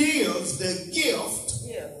yourselves. It is the gift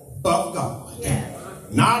of God,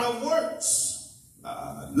 not of works,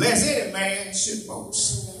 lest any man should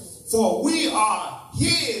boast. For we are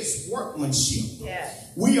his workmanship.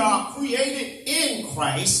 We are created in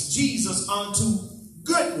Christ Jesus unto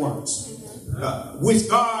good works, which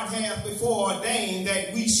God hath before ordained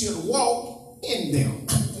that we should walk in them.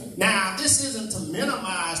 Now, this isn't to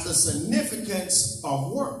minimize the significance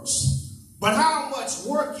of works, but how much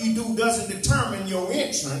work you do doesn't determine your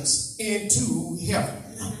entrance into heaven.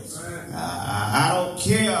 I don't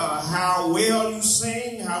care how well you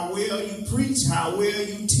sing, how well you preach, how well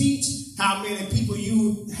you teach, how many people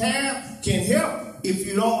you can help. If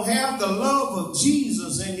you don't have the love of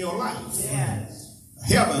Jesus in your life,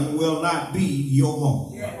 heaven will not be your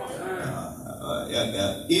home.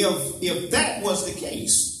 If that was the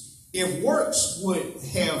case, if works would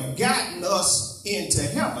have gotten us into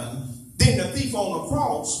heaven, then the thief on the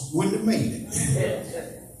cross wouldn't have made it.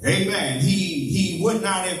 Amen. He would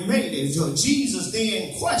not have made it. So Jesus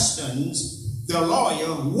then questions the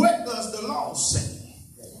lawyer, what does the law say?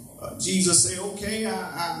 Jesus said, okay,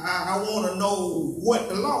 I want to know what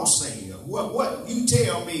the law says. What you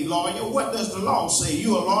tell me, lawyer, what does the law say?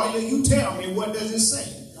 You're a lawyer, you tell me, what does it say?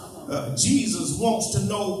 Jesus wants to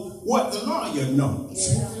know what the lawyer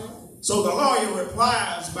knows. So the lawyer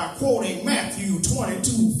replies by quoting Matthew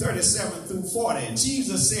 22:37-40.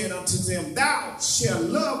 Jesus said unto them, thou shalt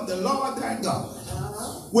love the Lord thy God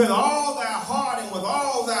with all thy heart and with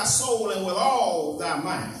all thy soul and with all thy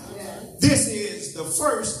mind. This is the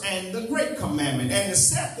first and the great commandment. And the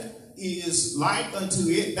second is like unto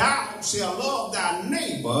it, thou shalt love thy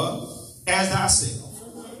neighbor as thyself.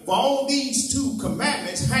 For on these two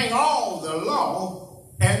commandments hang all the law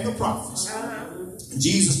and the prophets.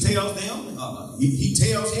 Jesus tells them, he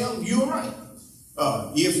tells him, you're right.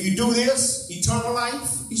 If you do this, eternal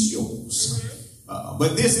life is yours.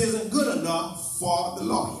 But this isn't good enough for the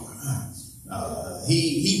lawyer.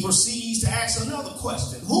 He proceeds to ask another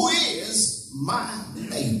question. Who is my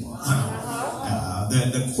neighbor?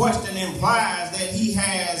 The question implies that he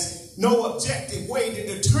has no objective way to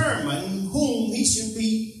determine whom he should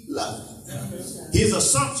be loving. His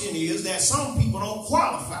assumption is that some people don't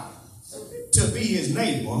qualify to be his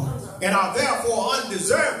neighbor and are therefore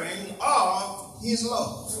undeserving of his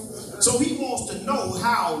love. So he wants to know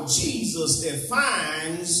how Jesus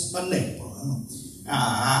defines a neighbor.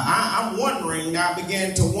 I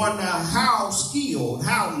began to wonder how skilled,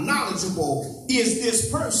 how knowledgeable is this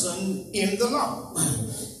person in the law.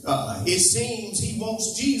 It seems he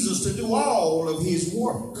wants Jesus to do all of his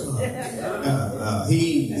work.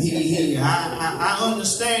 I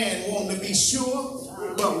understand wanting to be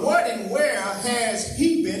sure, but what and where has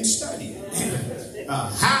he been studying?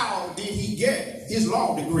 How did he get his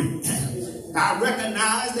law degree? I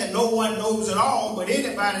recognize that no one knows it all, but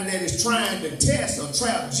anybody that is trying to test or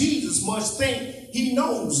trap Jesus must think he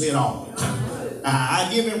knows it all. I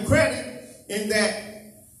give him credit in that,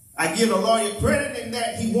 I give the lawyer credit in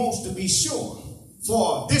that he wants to be sure.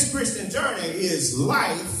 For this Christian journey is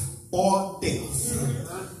life or death.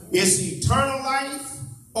 It's eternal life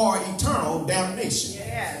or eternal damnation.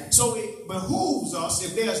 So it behooves us,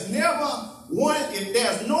 if there's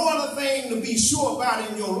no other thing to be sure about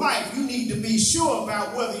in your life, you need to be sure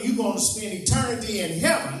about whether you're going to spend eternity in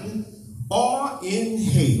heaven or in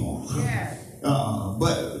hell.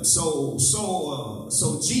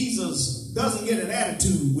 So Jesus doesn't get an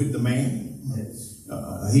attitude with the man.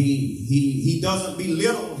 He doesn't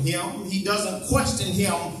belittle him. He doesn't question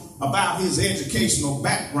him about his educational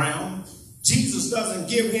background. Jesus doesn't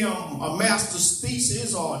give him a master's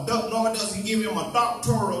thesis nor does he give him a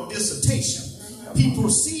doctoral dissertation. He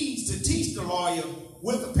proceeds to teach the lawyer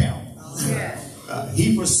with a parable.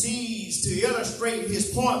 He proceeds to illustrate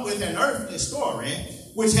his point with an earthly story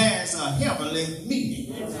which has a heavenly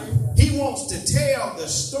meaning. He wants to tell the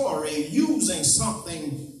story using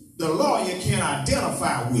something the lawyer can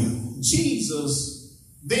identify with. Jesus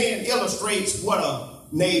then illustrates what a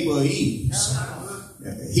neighbor is.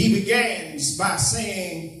 He begins by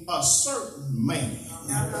saying a certain man.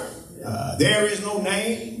 There is no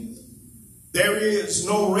name, there is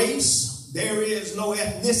no race, there is no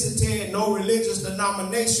ethnicity, no religious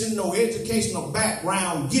denomination, no educational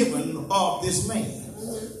background given of this man.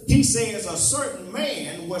 He says a certain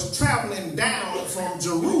man was traveling down from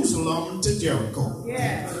Jerusalem to Jericho.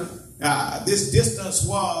 This distance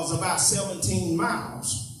was about 17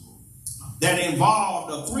 miles. That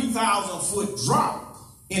involved a 3,000-foot drop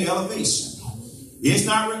in elevation. It's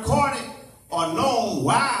not recorded or known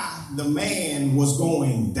why the man was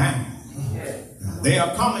going down. There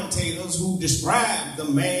are commentators who describe the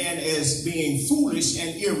man as being foolish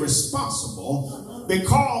and irresponsible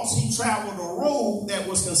because he traveled a road that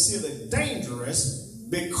was considered dangerous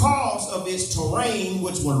because of its terrain,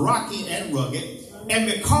 which was rocky and rugged, and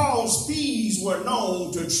because thieves were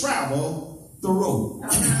known to travel the road.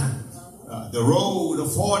 The road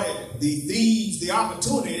afforded the thieves the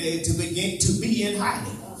opportunity to begin to be in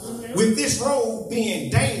hiding. With this road being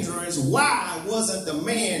dangerous, why wasn't the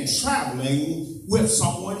man traveling with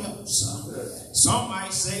someone else? Some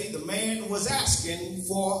might say the man was asking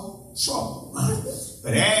for trouble.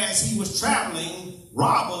 But as he was traveling,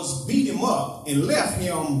 robbers beat him up and left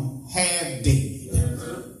him half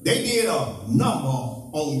dead. They did a number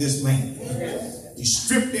on this man. They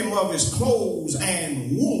stripped him of his clothes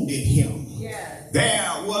and wounded him.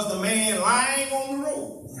 There was the man lying on the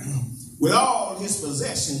road with all his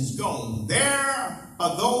possessions gone. There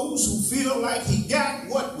are those who feel like he got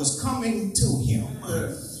what was coming to him.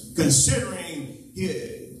 Considering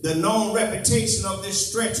the known reputation of this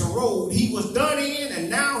stretch of road, he was done in and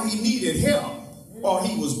now he needed help or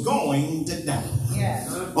he was going to die.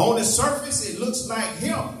 On the surface, it looks like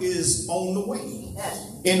help is on the way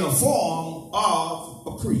in the form of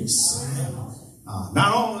a priest.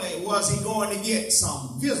 Not only was he going to get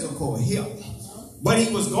some physical help, but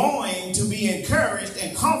he was going to be encouraged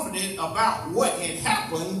and comforted about what had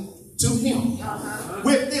happened to him.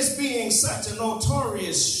 With this being such a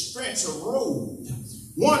notorious stretch of road,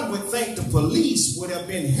 one would think the police would have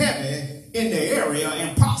been heavy in the area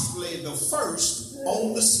and possibly the first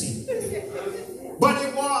on the scene. But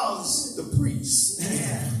it was the priest.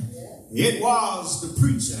 It was the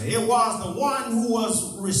preacher. It was the one who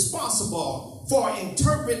was responsible for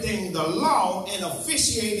interpreting the law and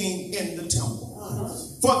officiating in the temple.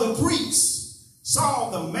 For the priest saw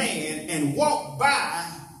the man and walked by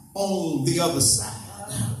on the other side.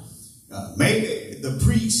 Maybe the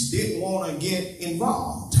priest didn't want to get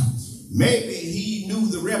involved. Maybe he knew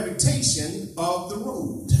the reputation of the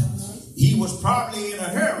road. He was probably in a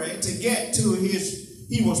hurry to get to his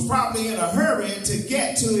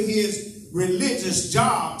religious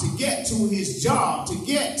job, to get to his job, to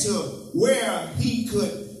get to where he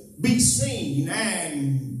could be seen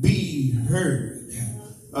and be heard.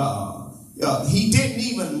 He didn't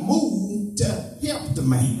even move to help the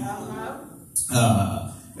man.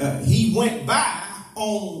 He went by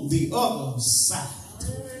on the other side.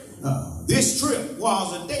 This trip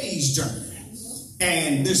was a day's journey,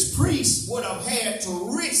 and this priest would have had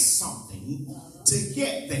to risk something to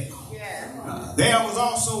get there. There was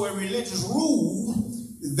also a religious rule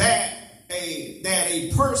that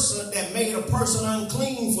a person that made a person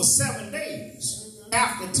unclean for 7 days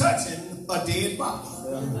after touching a dead body.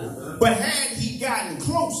 But had he gotten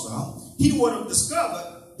closer, he would have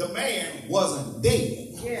discovered the man wasn't dead.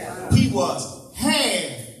 He was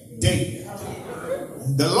half dead.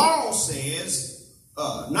 The law says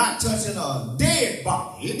not touching a dead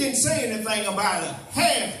body. It didn't say anything about a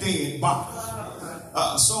half dead body.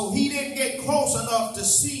 So he didn't get close enough to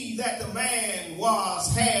see that the man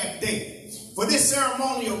was half dead. For this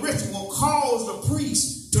ceremonial ritual caused the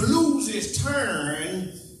priest to lose his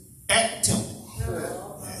turn at the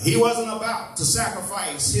temple. He wasn't about to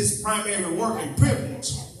sacrifice his primary working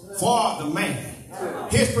privilege for the man.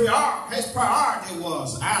 His priority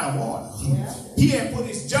was out of order. He had put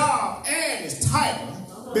his job and his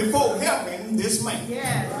title before helping this man.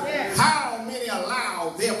 How many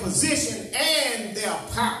allowed their position and their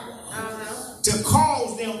power to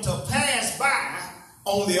cause them to pass by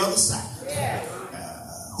on the other side?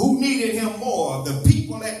 Who needed him more, the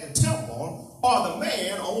people at the temple or the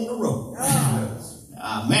man on the road?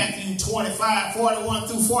 Matthew 25, 41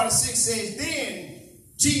 through 46 says, then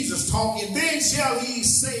Jesus talking, then shall he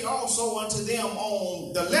say also unto them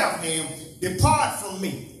on the left hand, depart from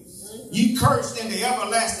me, ye cursed, in the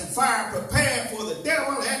everlasting fire prepared for the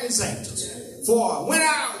devil and his angels. For when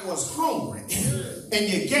I was hungry, and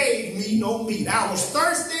you gave me no meat, I was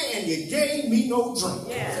thirsty, and you gave me no drink.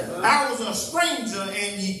 I was a stranger,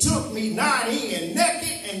 and ye took me not in,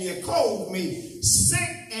 naked, and you clothed me,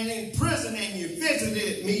 sick and in prison, and you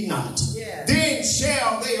visited me not. Then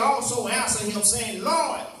shall they also answer him, saying,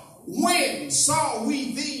 Lord, when saw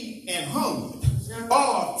we thee and hungered,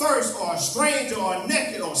 or thirst, or a stranger, or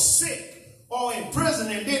naked, or sick, or in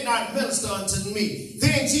prison, and did not minister unto me?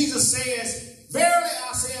 Then Jesus says, verily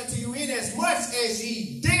I say unto you, inasmuch as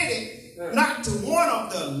ye did it not to one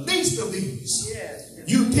of the least of these,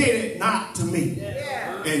 you did it not to me.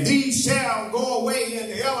 And these shall go away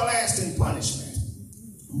into everlasting punishment,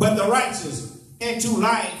 but the righteous into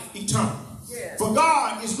life eternal. For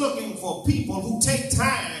God is looking for people who take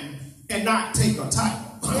time and not take a title.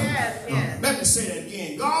 Let me say that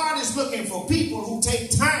again. God is looking for people who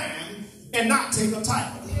take time and not take a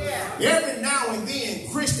title. Every now and then,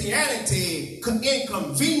 Christianity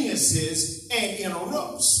inconveniences and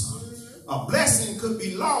interrupts. A blessing could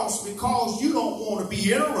be lost because you don't want to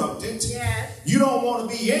be interrupted. You don't want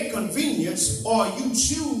to be inconvenienced, or you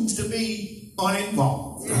choose to be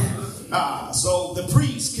uninvolved. So the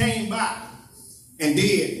priest came by and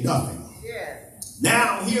did nothing.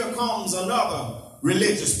 Now here comes another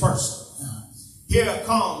religious person. Here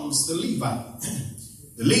comes the Levite.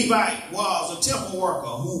 The Levite was a temple worker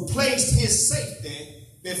who placed his safety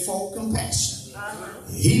before compassion.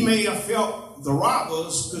 He may have felt the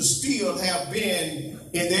robbers could still have been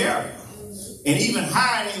in the area and even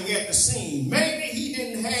hiding at the scene. Maybe he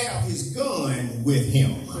didn't have his gun with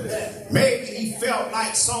him. Maybe he felt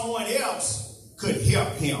like someone else could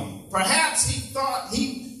help him. Perhaps he thought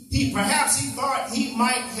he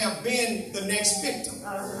might have been the next victim.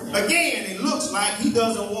 Again, it looks like he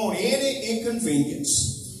doesn't want any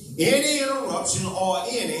inconvenience, any interruption, or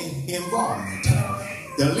any involvement.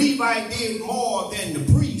 The Levite did more than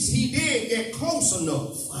the priest. He did get close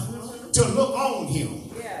enough to look on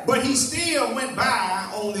him, but he still went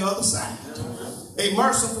by on the other side. A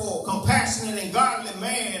merciful, compassionate, and godly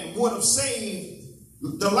man would have saved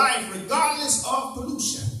the life regardless of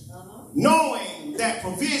pollution, knowing that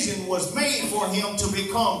provision was made for him to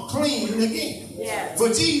become clean again. For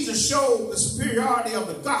Jesus showed the superiority of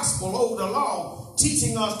the gospel over the law,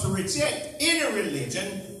 teaching us to reject any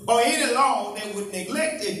religion or any law that would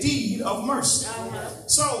neglect a deed of mercy.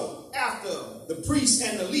 So after the priest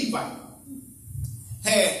and the Levite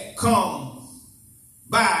had come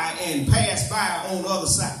by and passed by on the other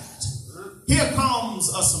side. Here comes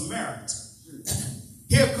a Samaritan.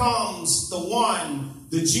 Here comes the one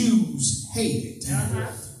the Jews hated.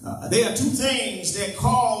 There are two things that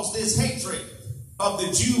caused this hatred of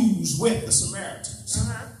the Jews with the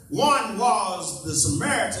Samaritans. One was the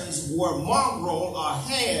Samaritans were mongrel or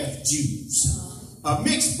half Jews, a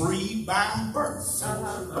mixed breed by birth.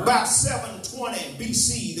 About 720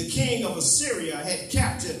 BC, the king of Assyria had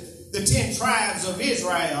captured the 10 tribes of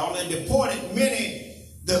Israel and deported many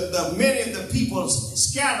of the people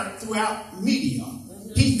scattered throughout Media.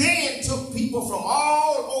 He then took people from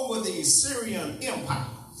all over the Assyrian Empire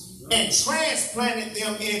and transplanted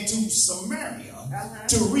them into Samaria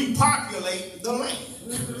to repopulate the land.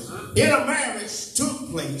 Intermarriage took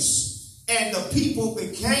place and the people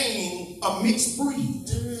became a mixed breed.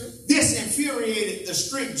 This infuriated the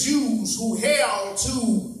strict Jews who held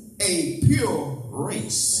to a pure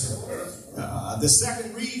race. The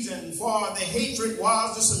second reason for the hatred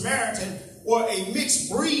was the Samaritan were a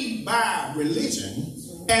mixed breed by religion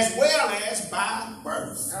as well as by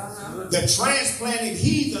birth. The transplanted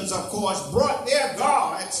heathens, of course, brought their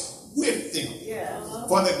gods with them.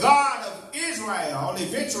 For the God of Israel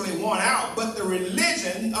eventually won out, but the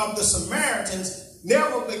religion of the Samaritans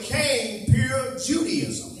never became pure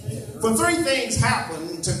Judaism. For three things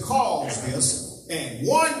happened to cause this. And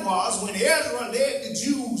one was when Ezra led the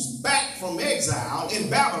Jews back from exile in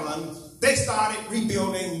Babylon, they started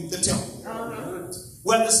rebuilding the temple.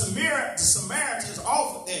 Well, the Samaritans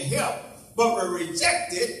offered their help, but were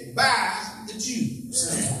rejected by the Jews.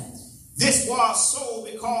 This was so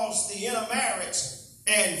because the intermarriage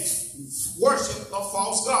and worship of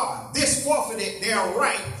false God. This forfeited their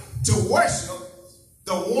right to worship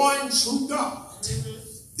the one true God.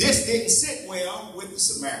 This didn't sit well with the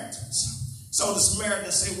Samaritans. So the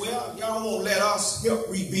Samaritans say, well, y'all won't let us help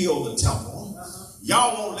rebuild the temple.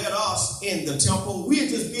 Y'all won't let us in the temple. We'll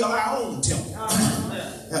just build our own temple.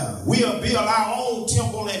 We'll build our own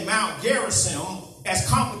temple in Mount Gerizim as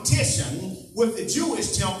competition with the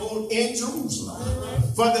Jewish temple in Jerusalem.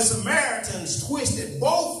 For the Samaritans twisted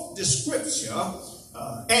both the scripture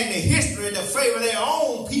and the history to favor their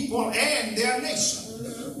own people and their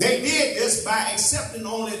nation. They did this by accepting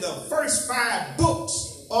only the first 5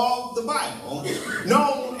 books of the Bible,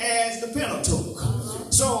 known as the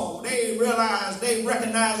Pentateuch. So they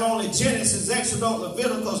recognized only Genesis, Exodus,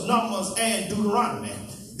 Leviticus, Numbers, and Deuteronomy.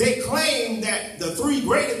 They claimed that the 3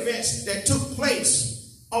 great events that took place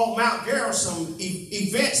on Mount Gerizim,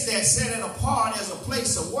 events that set it apart as a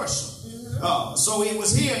place of worship. So it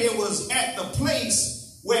was here, it was at the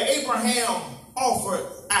place where Abraham offered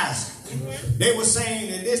Isaac. They were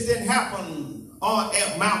saying that this didn't happen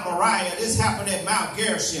at Mount Moriah, this happened at Mount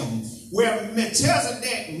Gerizim, where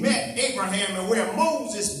Melchizedek met Abraham and where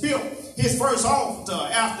Moses built his first altar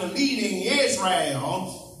after leading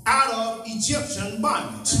Israel out of Egyptian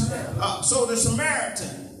bondage. So the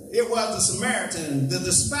Samaritan, it was the Samaritan, the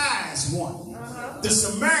despised one, the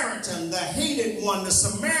Samaritan, the hated one, the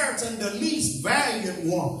Samaritan, the least valued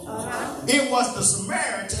one. It was the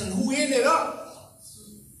Samaritan who ended up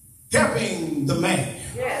helping the man.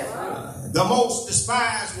 The most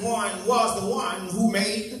despised one was the one who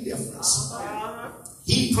made the difference.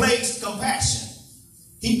 He placed compassion.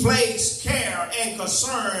 He placed care and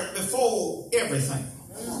concern before everything.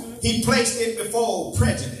 He placed it before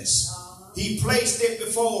prejudice. He placed it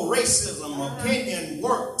before racism, opinion,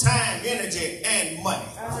 work, time, energy, and money.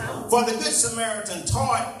 For the Good Samaritan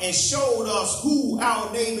taught and showed us who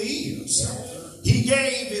our neighbor is. He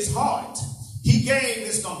gave his heart. He gave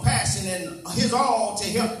his compassion and his all to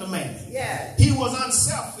help the man. He was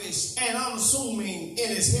unselfish and unassuming in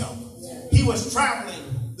his help. He was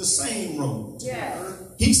traveling the same road.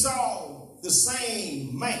 He saw the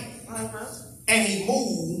same man. And he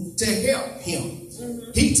moved to help him.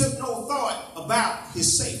 He took no thought about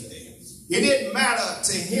his safety. It didn't matter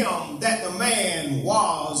to him that the man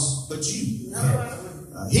was a Jew.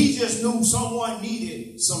 He just knew someone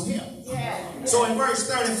needed some help. So in verse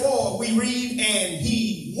 34 we read, and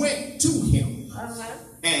he went to him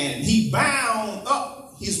and he bound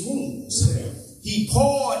up his wounds. He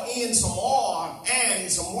poured in some oil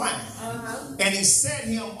and some wine. And he set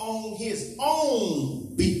him on his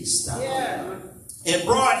own beast and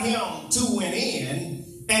brought him to an inn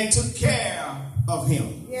and took care of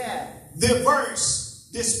him. The verse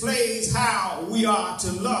displays how we are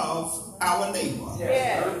to love our neighbor.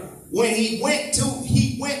 When he went to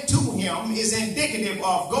him is indicative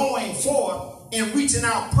of going forth and reaching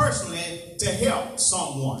out personally to help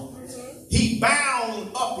someone. He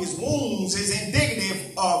bound up his wounds is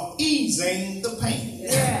indicative of easing the pain.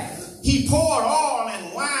 He poured oil and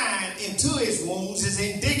to his wounds is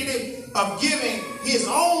indicative of giving his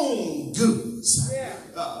own goods.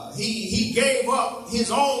 He gave up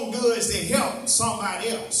his own goods to help somebody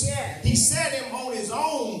else. He set him on his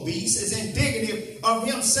own beast is indicative of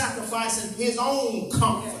him sacrificing his own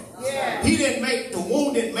comfort. He didn't make the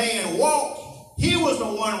wounded man walk. He was the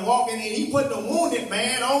one walking, and he put the wounded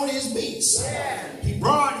man on his beast. He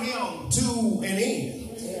brought him to an end.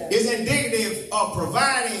 It's indicative of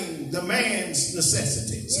providing the man's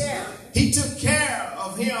necessities. He took care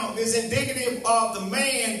of him. It's indicative of the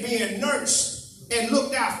man being nursed and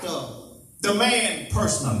looked after the man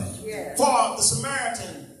personally. For the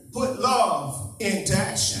Samaritan put love into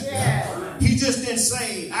action. He just didn't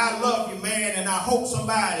say, I love you, man, and I hope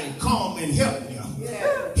somebody come and help you.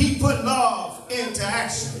 He put love into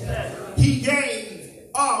action. He gave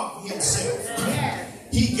of himself.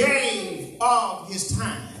 He gave of his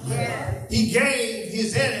time. He gave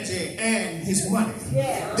his energy and his money.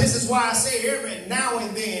 This is why I say every now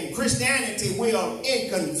and then Christianity will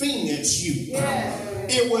inconvenience you.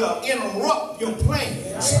 It will interrupt your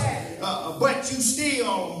plans. But you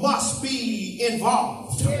still must be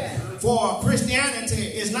involved. For Christianity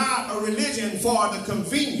is not a religion for the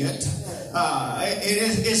convenient.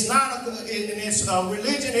 It's a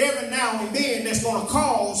religion every now and then that's going to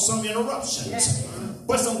cause some interruptions.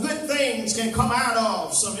 But some good things can come out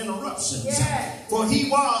of some interruptions. For he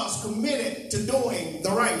was committed to doing the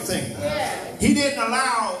right thing. He didn't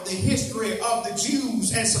allow the history of the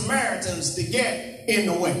Jews and Samaritans to get in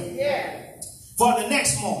the way. For the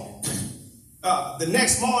next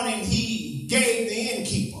morning, he gave the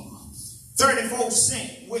innkeeper 34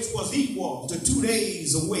 cents, which was equal to 2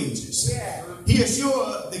 days of wages. He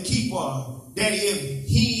assured the keeper that if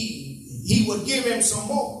he would give him some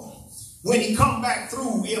more when he come back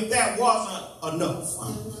through if that wasn't enough.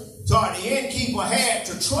 So the innkeeper had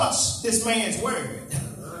to trust this man's word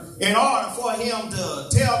in order for him to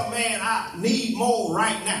tell the man, I need more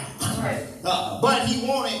right now. But he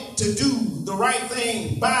wanted to do the right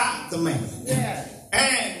thing by the man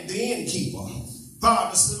and the innkeeper.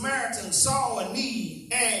 The Samaritan saw a need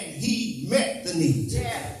and he met the need.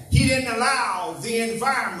 He didn't allow the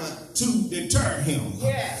environment to deter him.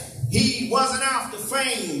 He wasn't after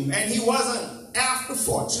fame and he wasn't after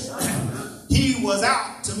fortune. He was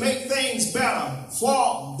out to make things better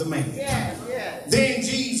for the man. Then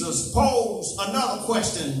Jesus posed another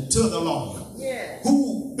question to the lawyer.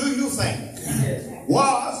 Who do you think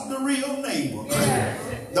was the real neighbor?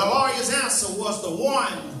 The lawyer's answer was the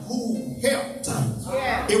one who helped.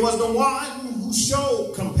 It was the one who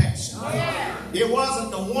showed compassion. It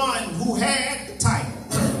wasn't the one who had the title.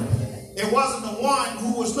 It wasn't the one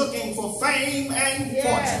who was looking for fame and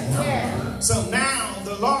fortune. So now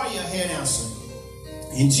the lawyer had answered.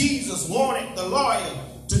 And Jesus wanted the lawyer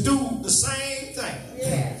to do the same thing.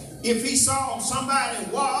 If he saw somebody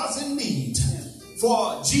was in need,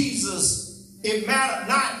 for Jesus, it mattered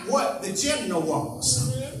not what the gender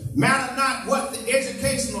was. Mattered not what the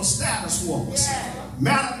educational status was.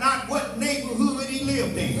 Mattered not what neighborhood he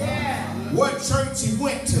lived in. What church he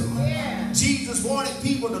went to. Jesus wanted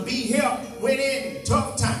people to be helped within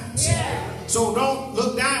tough times. So don't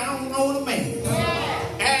look down on a man.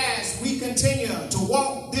 As we continue to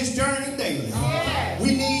walk this journey daily,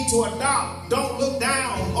 we need to adopt, don't look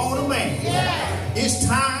down on a man. It's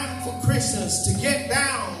time for Christians to get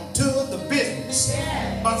down to the business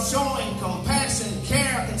of showing compassion,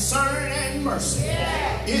 care, concern, and mercy.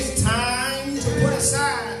 It's time to put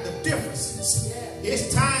aside the differences.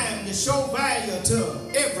 It's time to show value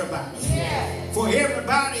to everybody. For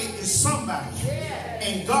everybody is somebody.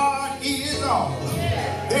 And God is all.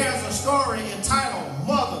 There's a story entitled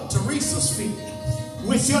Mother Teresa's Feet,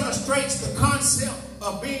 which illustrates the concept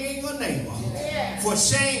of being a neighbor. For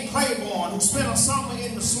Shane Claiborne, who spent a summer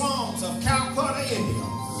in the slums of Calcutta, India,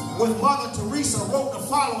 with Mother Teresa, wrote the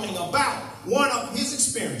following about one of his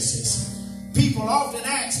experiences. People often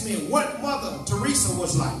ask me what Mother Teresa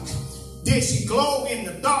was like. Did she glow in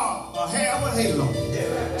the dark or have a halo?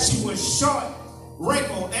 She was short,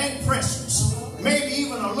 wrinkled, and precious. Maybe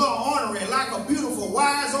even a little ornery like a beautiful,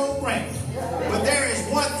 wise old granny. But there is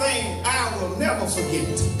one thing I will never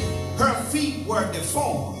forget. Her feet were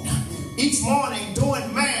deformed. Each morning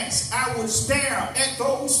during Mass, I would stare at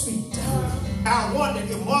those feet. I wondered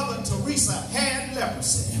if Mother Teresa had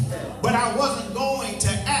leprosy. But I wasn't going to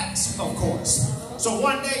ask, of course. So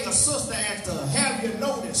one day a sister asked her, have you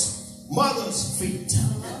noticed Mother's feet?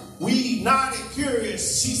 We nodded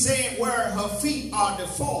curious. She said where her feet are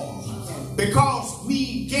deformed, because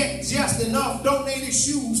we get just enough donated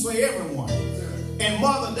shoes for everyone. And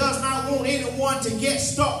mother does not want anyone to get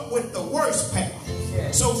stuck with the worst path.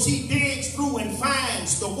 So she digs through and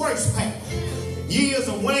finds the worst path. Years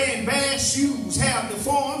of wearing bad shoes have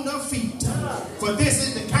deformed her feet. For this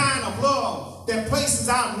is the kind of love that places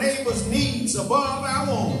our neighbor's needs above our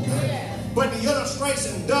own. But the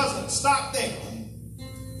illustration doesn't stop there.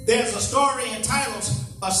 There's a story entitled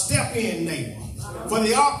A Step-In Neighbor. For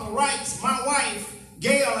the author writes, my wife,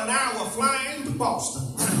 Gail, and I were flying to Boston.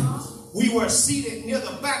 We were seated near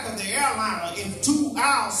the back of the airliner in 2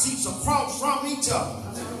 aisle seats across from each other.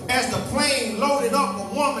 As the plane loaded up,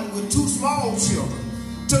 a woman with 2 small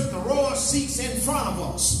children took the row of seats in front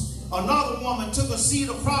of us. Another woman took a seat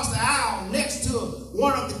across the aisle next to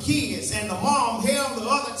one of the kids, and the mom held the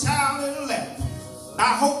other child in her lap.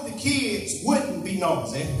 I hope the kids wouldn't be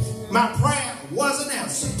nosy. My prayer wasn't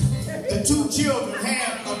answered. The 2 children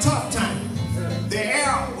had a tough time. The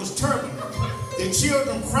air was turbulent. The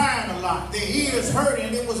children cried a lot. Their ears hurt,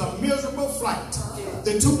 and it was a miserable flight.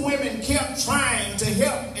 The 2 women kept trying to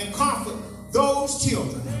help and comfort those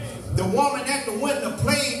children. The woman at the window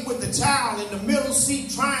played with the child in the middle seat,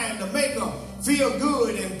 trying to make her feel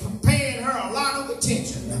good and paying her a lot of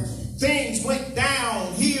attention. Things went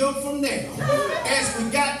downhill from there. As we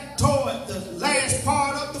got toward the last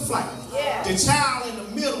part of the flight, the child in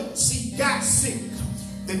the middle seat got sick.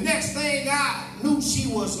 The next thing I knew, she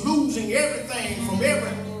was losing everything from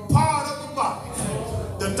every part of her body.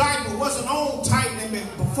 The diaper wasn't on tight, and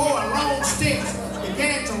before a long stench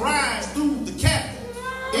began to rise through the cabin.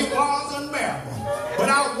 It was unbearable. But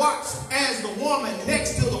I watched as the woman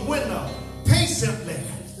next to the window patiently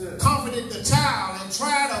comforted the child and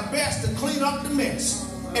tried her best to clean up the mess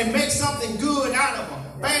and make something good out of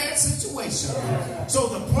a bad situation. So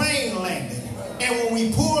the plane landed, and when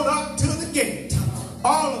we pulled up to the gate,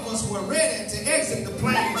 all of us were ready to exit the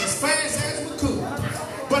plane as fast as we could.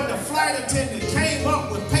 But the flight attendant came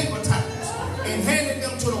up with paper towels and handed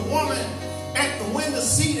them to the woman at the window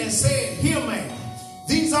seat and said, "Here, ma'am,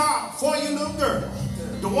 these are for your little girl."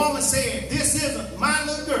 The woman said, "This isn't my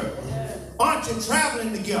little girl. Aren't you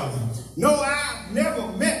traveling together?" "No, I've never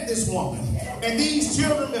met this woman and these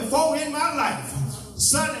children before in my life."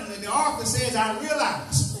 Suddenly, the author says, I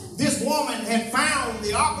realized this woman had found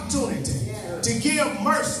the opportunity to give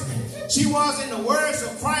mercy. She was, in the words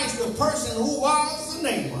of Christ, the person who was a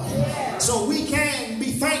neighbor. So we can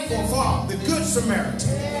be thankful for the Good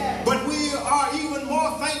Samaritan. But we are even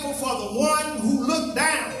more thankful for the one who looked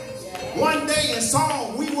down one day and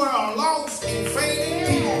saw we were a lost and fading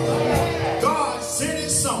people. God sent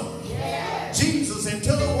his son, Jesus,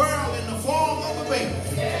 into the world in the form of a baby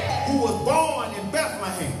who was born in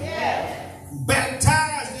Bethlehem,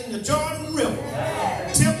 baptized in the Jordan River,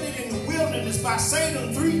 tempted in the wilderness by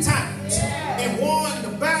Satan 3 times, and won the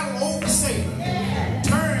battle over Satan,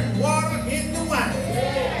 turned water into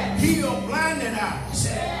wine, healed blinded eyes,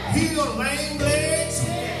 healed lame legs,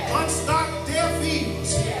 unstopped deaf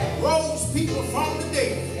ears, rose people from the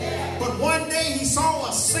dead. But one day he saw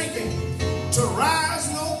us sinking to rise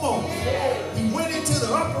no more. He went into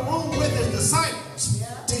the upper room with his disciples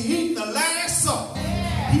to eat the Last Supper.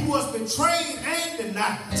 He was betrayed and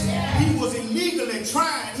denied. He was illegally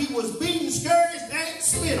tried. He was beaten, scourged, and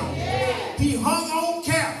spit on. He hung on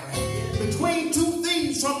Calvary between 2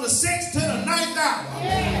 thieves from the 6th to the 9th hour.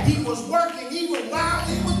 He was working even while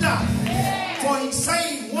he was dying. For he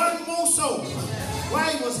saved one more soul while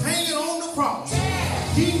he was hanging on the cross.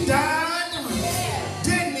 He died.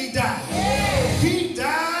 Didn't he die? He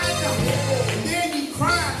died. And then he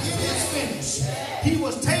cried, "It is finished." He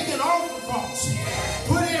was taken off the cross,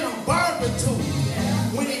 put in a barbiton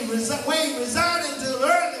when he resided until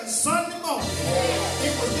early Sunday morning.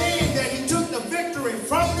 It was then that he took the victory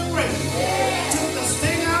from the grave, took the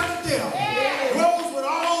sting out of death, rose with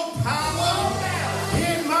all power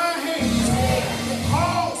in my hands.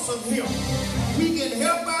 Because of him, we can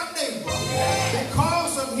help our neighbor.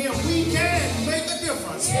 Because of him, we can make a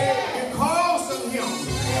difference. Because of him,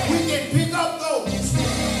 we can pick up those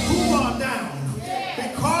who are down.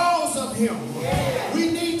 Because of him,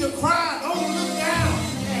 we need to cry, "Don't look down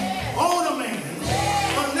on a man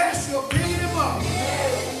unless you're picking him up."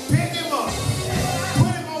 Pick him up.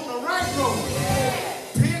 Put him on the right road.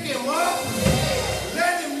 Pick him up.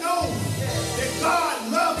 Let him know that God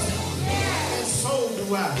loves him. And so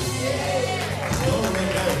do I. Don't look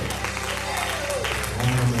down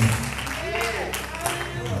on a man.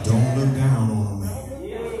 Don't look down on a man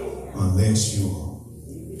unless you're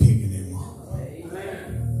picking him up.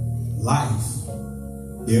 Life,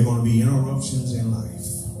 there are going to be interruptions in life.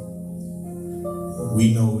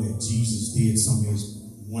 We know that Jesus did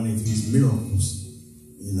one of his miracles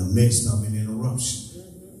in the midst of an interruption.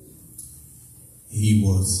 he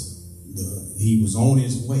was on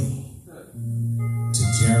his way to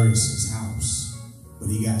Jairus' house, but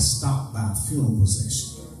he got stopped by a funeral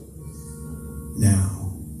procession.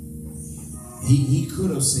 Now, he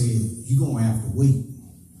could have said, "You're going to have to wait.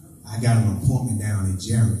 I got an appointment down at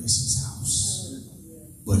Jairus' house."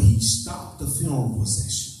 But he stopped the funeral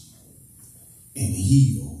procession and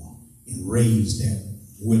healed and raised that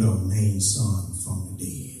widow-named son from the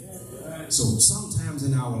dead. So sometimes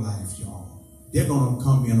in our life, y'all, they're going to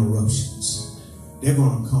come interruptions. They're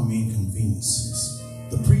going to come inconveniences.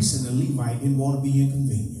 The priest and the Levite didn't want to be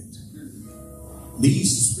inconvenient.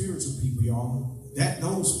 These are spiritual people, y'all.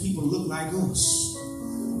 Those people look like us,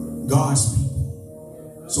 God's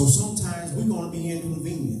people. So sometimes we're going to be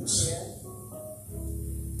inconvenienced.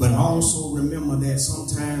 But also remember that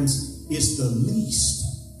sometimes it's the least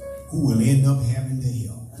who will end up having to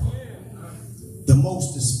help. The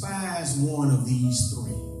most despised one of these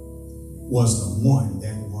three was the one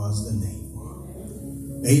that was the neighbor.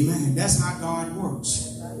 Amen. That's how God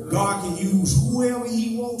works. God can use whoever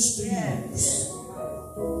he wants to use,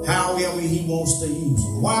 however he wants to use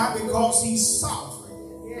them. Why? Because he's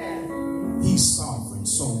sovereign. He's sovereign.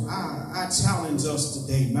 So I challenge us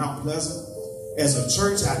today, Mount Pleasant. As a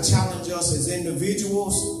church, I challenge us as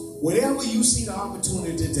individuals. Whenever you see the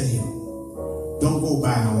opportunity to help, don't go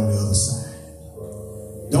by on the other side.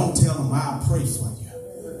 Don't tell them, "I'll pray for you.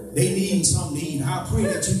 They need something to eat. I'll pray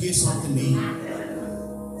that you get something to eat."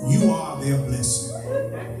 You are their blessing.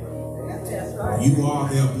 You are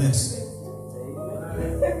their blessing.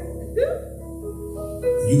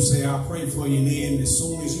 You say, "I'll pray for you," and then as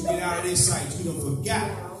soon as you get out of this sight, you done forgot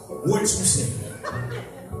what you said.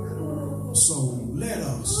 So let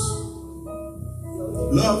us.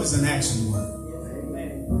 Love is an action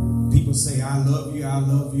word. People say, "I love you, I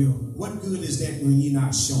love you." What good is that when you're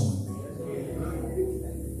not showing me?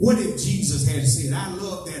 What if Jesus had said, "I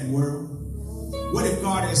love that world"? What if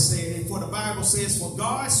God had said, for the Bible says, "For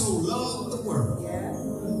God so loved the world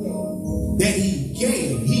that he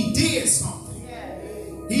gave," he did something.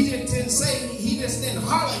 He didn't say, he just didn't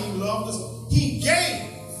holler he loved us. He gave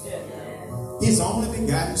his only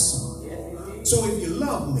begotten son. So if you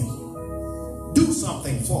love me, do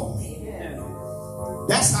something for me.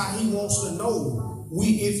 That's how he wants to know.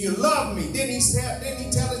 If you love me, then he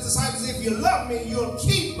tell his disciples, "If you love me, you'll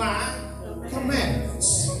keep my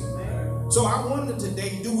commandments." So I wonder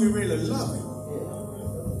today, do we really love him?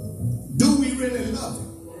 Do we really love him?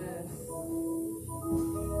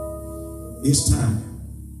 It's time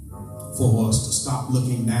for us to stop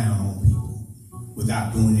looking down on people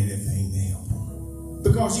without doing anything to help them.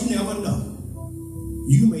 Because you never know.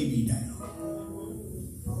 You may be down.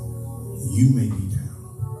 You may be down.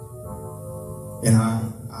 And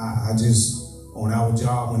I just, on our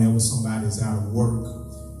job, whenever somebody's out of work,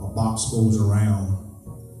 a box goes around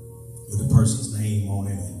with the person's name on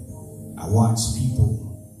it. And I watch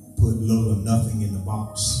people put little or nothing in the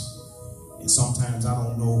box. And sometimes I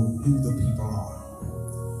don't know who the people are.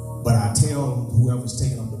 But I tell whoever's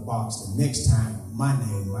taking up the box that next time my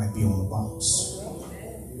name might be on the box.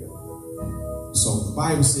 So the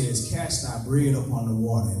Bible says, "Cast thy bread upon the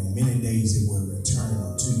water, and in many days it will return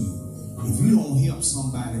unto you." If you don't help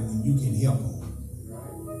somebody when you can help them,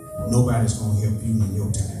 nobody's going to help you when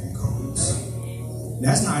your time comes.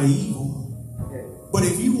 That's not evil. But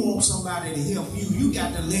if you want somebody to help you, you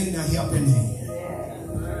got to lend a helping hand.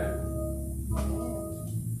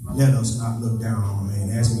 Let us not look down on man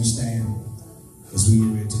as we stand, as we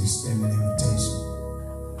get ready to extend an invitation.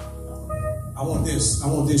 I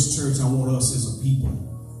want this church, I want us as a people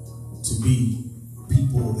to be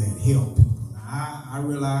people that help people. Now, I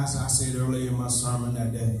realize, I said earlier in my sermon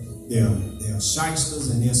that there are shysters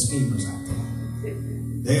and there are schemers out there.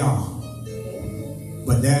 They are.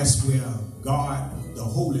 But that's where God, the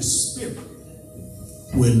Holy Spirit,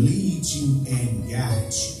 will lead you and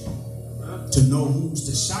guide you to know who's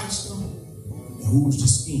the shyster and who's the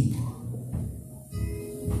schemer.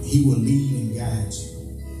 He will lead and guide you.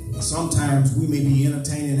 And sometimes we may be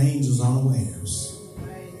entertaining angels unawares.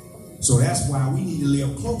 So that's why we need to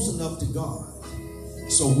live close enough to God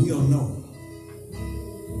so we'll know,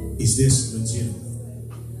 is this legitimate?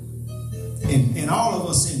 And all of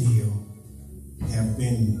us in here have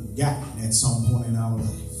been gotten at some point in our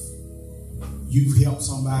life. You've helped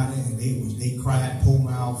somebody and they cried poor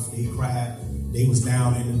mouth, they cried, they was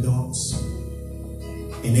down in the dumps,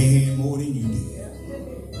 and they had more than you did.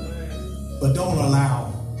 But don't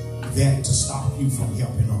allow that to stop you from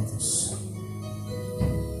helping others.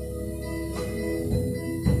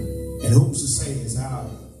 And who's to say, as our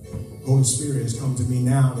Holy Spirit has come to me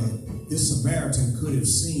now, that this Samaritan could have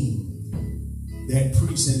seen that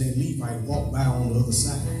priest and that Levite walked by on the other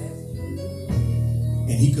side.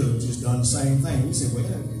 And he could have just done the same thing. He said, well,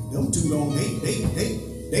 them two don't, they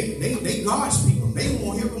God's people. They don't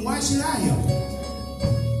want help, and why should I help them?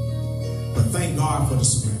 But thank God for the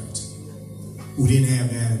Samaritan who didn't have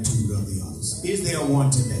the attitude of the others. Is there one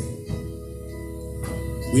today?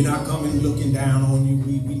 We're not coming looking down on you.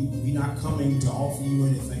 We're not coming to offer you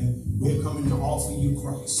anything. We're coming to offer you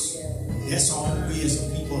Christ. That's all we as a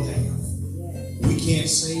people have. We can't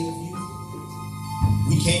save you.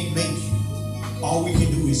 We can't make you. All we can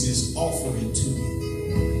do is just offer it to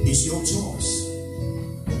you. It's your choice.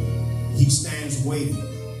 He stands waiting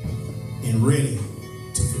and ready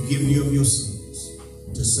to forgive you of your sins,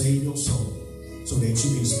 to save your soul, so that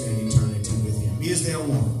you can spend eternity with him. Is there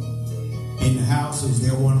one in the house? Is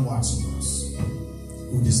there one watching us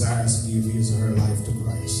who desires to give his or her life to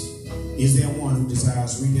Christ? Is there one who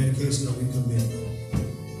desires rededication or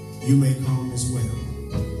recommitment? You may come as well.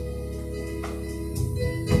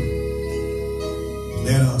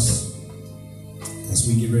 Let us, as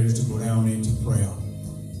we get ready to go down into prayer,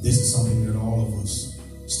 this is something that all of us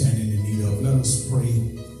stand in the need of. Let us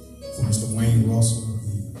pray for Mr. Wayne Russell.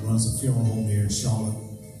 He runs a funeral home there in Charlotte.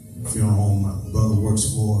 The funeral home my brother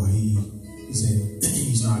works for. He said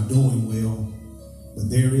he's not doing well, but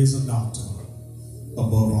there is a doctor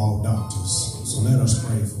above all doctors. So let us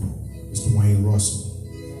pray for Mr. Wayne Russell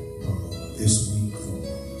this week.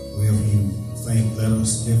 Wherever you think, let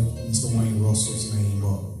us lift Mr. Wayne Russell's name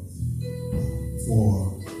up.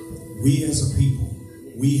 For we as a people,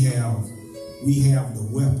 we have the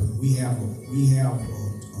weapon, we have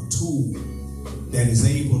a tool that is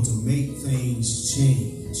able to make things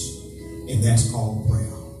change, and that's called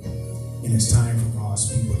prayer. And it's time for God's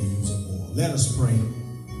people to use it more. Let us pray.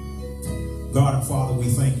 God and Father, we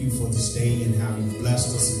thank you for this day and how you've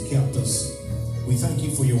blessed us and kept us. We thank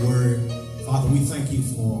you for your word. Father, we thank you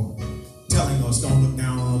for telling us don't look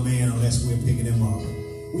down on a man unless we're picking him up.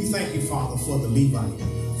 We thank you, Father, for the Levite,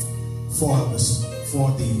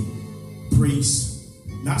 for the priest,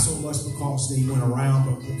 not so much because they went around,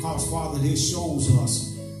 but because, Father, this shows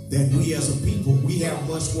us that we as a people, we have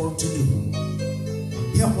much work to do.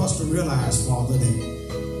 Help us to realize, Father,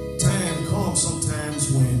 that time comes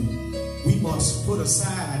sometimes when we must put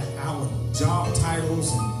aside our job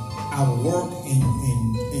titles and our work and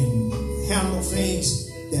handle things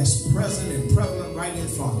that's present and prevalent right in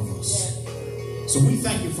front of us. So we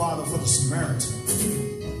thank you, Father, for the Samaritan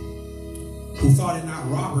who thought it not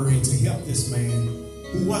robbery to help this man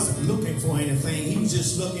who wasn't looking for anything. He was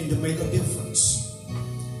just looking to make a difference.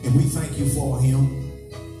 And we thank you for him.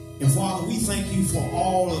 And Father, we thank you for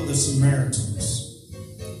all of the Samaritans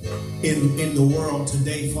in the world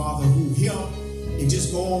today, Father, who help and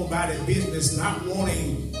just go on by their business, not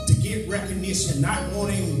wanting to get recognition, not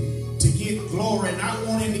wanting to get glory, not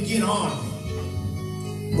wanting to get honor.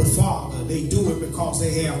 But Father, they do it because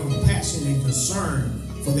they have compassion and concern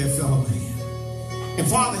for their fellow man. And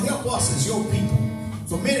Father, help us as your people.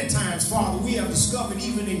 For many times, Father, we have discovered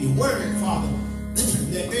even in your word, Father,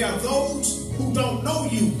 that there are those who don't know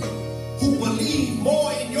you, who believe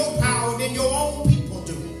more in your power than your own people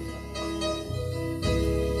do.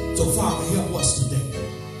 So Father, help us today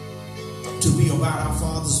to be about our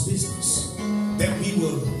Father's business, that we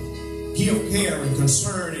will give care and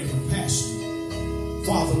concern and compassion,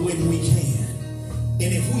 Father, when we can.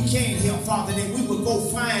 And if we can't help, Father, then we will go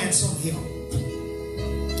find some help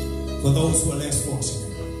for those who are less fortunate.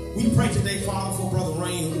 We pray today, Father, for Brother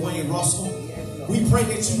Wayne Russell. We pray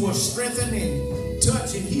that you will strengthen and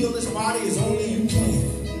touch and heal his body as only you can.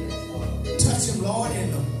 Touch him, Lord, in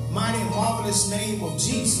the mighty and marvelous name of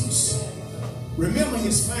Jesus. Remember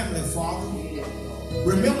his family, Father.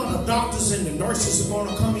 Remember the doctors and the nurses who are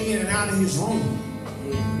going to come in and out of his room,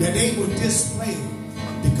 that they would display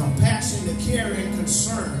the compassion, the care, and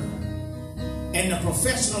concern, and the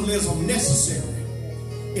professionalism necessary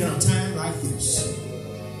in a time like this.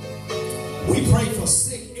 We pray for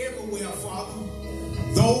sick everywhere, Father,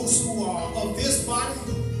 those who are of this body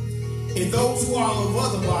and those who are of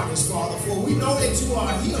other bodies, Father, for we know that you are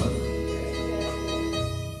a healer.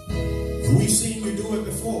 And we've seen you do it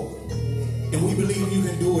before, and we believe you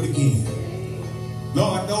can do it again.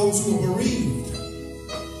 Lord, those who are bereaved,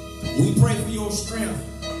 we pray for your strength,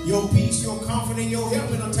 your peace, your comfort, and your help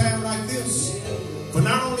in a time like this. For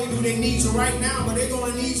not only do they need you right now, but they're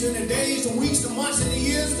going to need you in the days, the weeks, the months, and the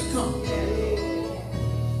years to come.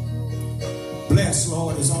 Bless,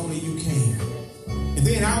 Lord, as only you can. And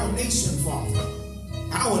then our nation, Father,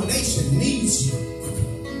 our nation needs you.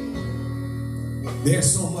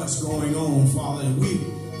 There's so much going on, Father, and we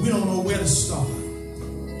don't know where to start.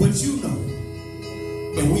 But you know.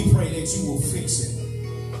 And we pray that you will fix it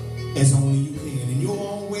as only you can, in your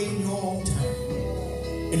own way, in your own time.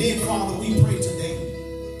 And then, Father, we pray today.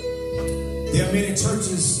 There are many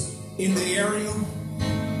churches in the area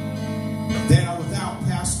that are without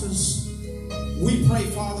pastors. We pray,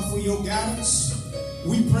 Father, for your guidance.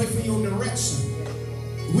 We pray for your direction.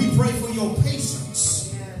 We pray for your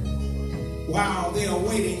patience while they are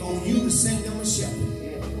waiting on you to send them a shepherd.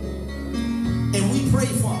 And we pray,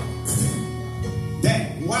 Father,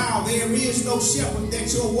 that while there is no shepherd,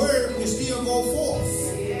 that your word will still go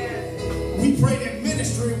forth. We pray that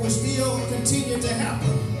ministry will still continue to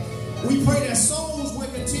happen. We pray that souls will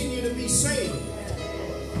continue to be saved,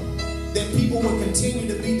 that people will continue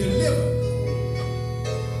to be delivered.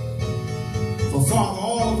 For Father,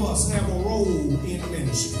 all of us have a role in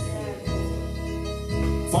ministry.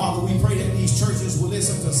 Father, we pray that these churches will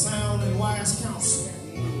listen to sound and wise counsel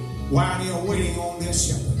while they are waiting on their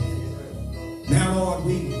shepherd. Now, Lord,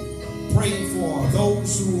 we pray for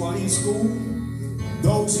those who are in school,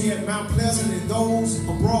 those here at Mount Pleasant, and those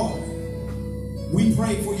abroad. We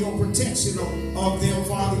pray for your protection of them,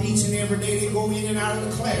 Father, each and every day they go in and out of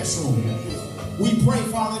the classroom. We pray,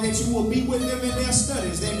 Father, that you will be with them in their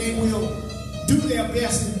studies, that they will do their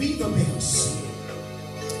best and be the best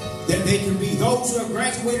that they can be. Those who have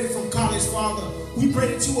graduated from college, Father, we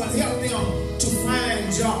pray that you will help them to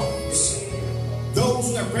find jobs. Those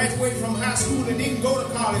who have graduated from high school and didn't go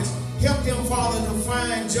to college, help them, Father, to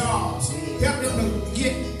find jobs. Help them to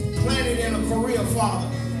get planted in a career, Father,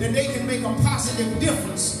 that they can make a positive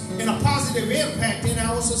difference and a positive impact in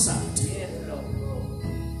our society.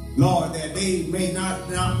 Lord, that they may not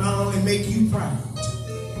only make you proud,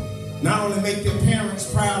 not only make their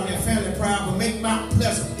parents proud, their family proud, but make Mount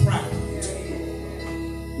Pleasant proud.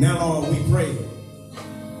 Now, Lord, we pray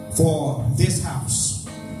for this house.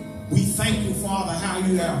 We thank you, Father, how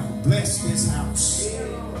you have blessed this house.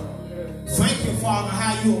 Thank you, Father,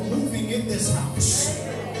 how you are moving in this house.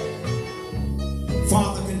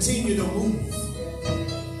 Father, continue to move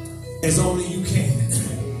as only you can.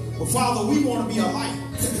 But Father, we want to be a light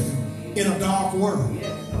in a dark world.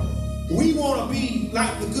 We want to be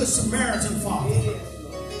like the Good Samaritan, Father,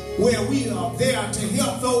 where we are there to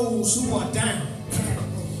help those who are down.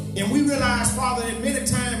 And we realize, Father, that many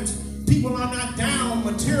times people are not down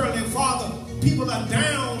materially, Father. People are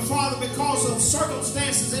down, Father, because of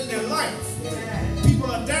circumstances in their life.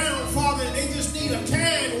 People are down, Father, and they just need a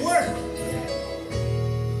kind word.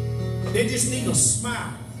 They just need a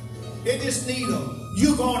smile. They just need a,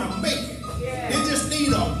 you're going to make it. They just need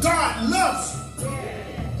a, God loves you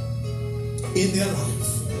in their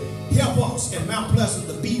life. Help us at Mount Pleasant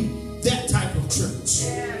to be that type of church.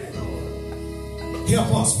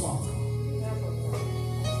 Help us, Father,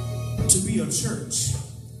 to be a church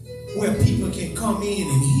where people can come in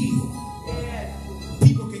and heal.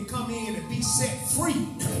 People can come in and be set free.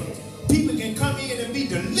 People can come in and be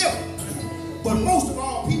delivered. But most of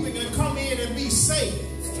all, people can come in and be saved.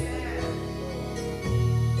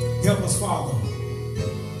 Help us, Father,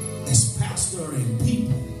 as pastor and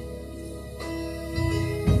people,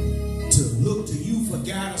 to look to you for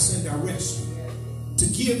guidance and direction, to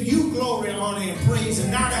give you glory, honor, and praise,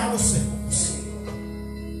 and not ourselves.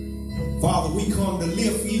 Father, we come to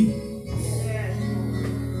lift you.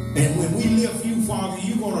 And when we lift you, Father,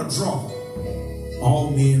 you're going to draw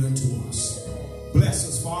all men unto us. Bless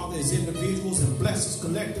us, Father, as individuals, and bless us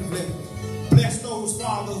collectively. Bless those,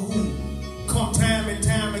 Father, who come time and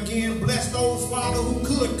time again. Bless those, Father, who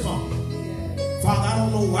could come. Father, I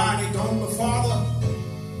don't know why they don't, but Father,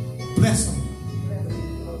 bless them.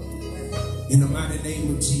 In the mighty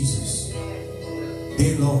name of Jesus.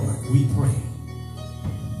 Dear Lord, we pray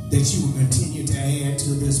that you will continue to add to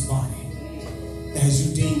this body as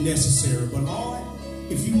you deem necessary. But Lord,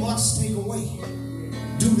 if you must take away,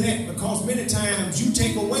 do that, because many times you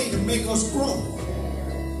take away to make us grow.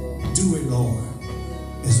 Do it, Lord,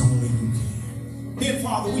 as only you can. Then,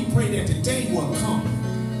 Father, we pray that the day will come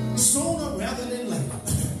sooner rather than later,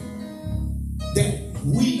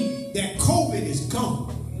 that COVID is gone.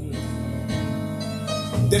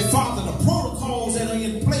 That, Father, the protocols that are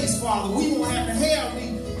in place, Father, we won't have to have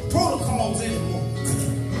these protocols anymore.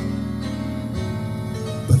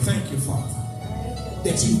 But thank you, Father,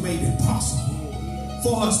 that you made it possible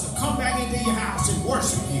for us to come back into your house and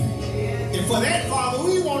worship you. And for that, Father,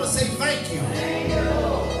 we want to say thank you.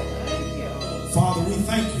 Father, we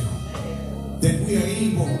thank you that we are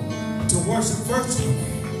able to worship virtually.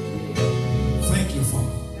 Thank you,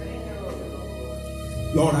 Father.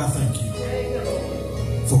 Lord, I thank you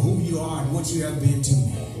for who you are and what you have been to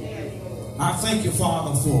me. I thank you,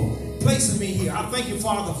 Father, for placing me here. I thank you,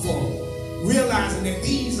 Father, for realizing that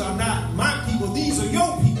these are not my people, these are your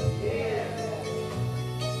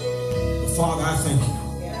Father, I thank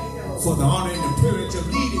you for the honor and the privilege of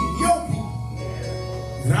leading your people.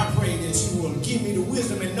 And I pray that you will give me the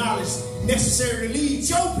wisdom and knowledge necessary to lead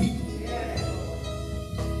your people.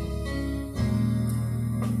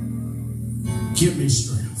 Give me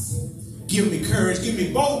strength. Give me courage. Give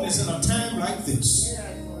me boldness in a time like this.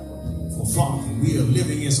 For Father, we are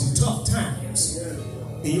living in some tough times.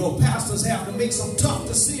 And your pastors have to make some tough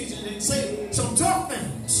decisions and say some tough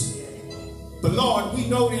things. But Lord, we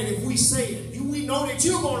know that if we say it, we know that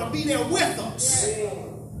you're going to be there with us.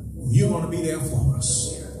 You're going to be there for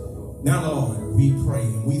us. Now, Lord, we pray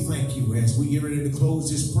and we thank you as we get ready to close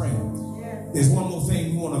this prayer. There's one more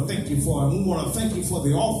thing we want to thank you for. And we want to thank you for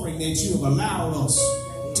the offering that you have allowed us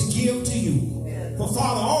to give to you. For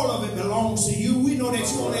Father, all of it belongs to you. We know that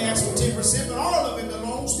you only ask for 10%, but all of it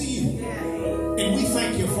belongs to you. And we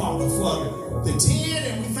thank you, Father, for the 10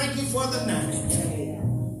 and we thank you for the 9.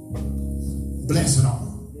 Bless it all.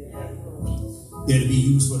 That it be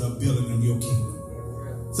used for the building of your kingdom.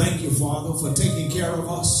 Thank you, Father, for taking care of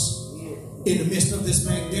us in the midst of this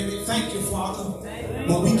pandemic. Thank you, Father,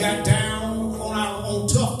 when we got down on our own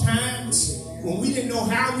tough times, when we didn't know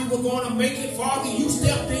how we were going to make it, Father, you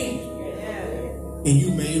stepped in and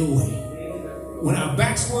you made a way. When our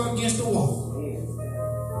backs were against the wall,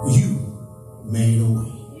 you made a way.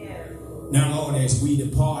 Now, Lord, as we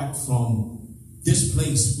depart from this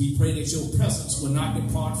place, we pray that your presence will not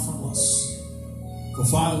depart from us. For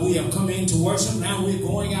Father, we have come in to worship. Now we're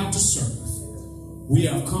going out to serve. We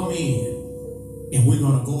have come in and we're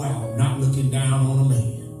going to go out not looking down on a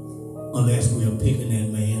man unless we are picking that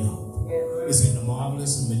man up. It's in the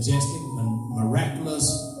marvelous and majestic, miraculous,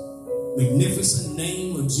 magnificent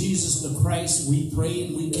name of Jesus the Christ we pray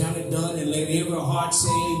and we count it done, and let every heart say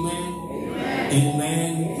amen. Amen,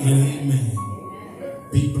 amen and amen.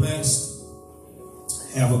 Be blessed.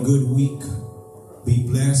 Have a good week. Be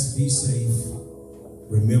blessed. Be safe.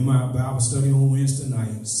 Remember our Bible study on Wednesday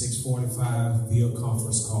night, 6:45 via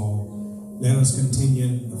conference call. Let us continue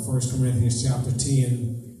in 1 Corinthians chapter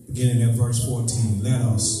 10, beginning at verse 14. Let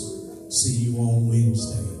us see you on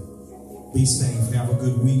Wednesday. Be safe. Have a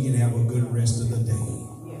good week and have a good rest of the day.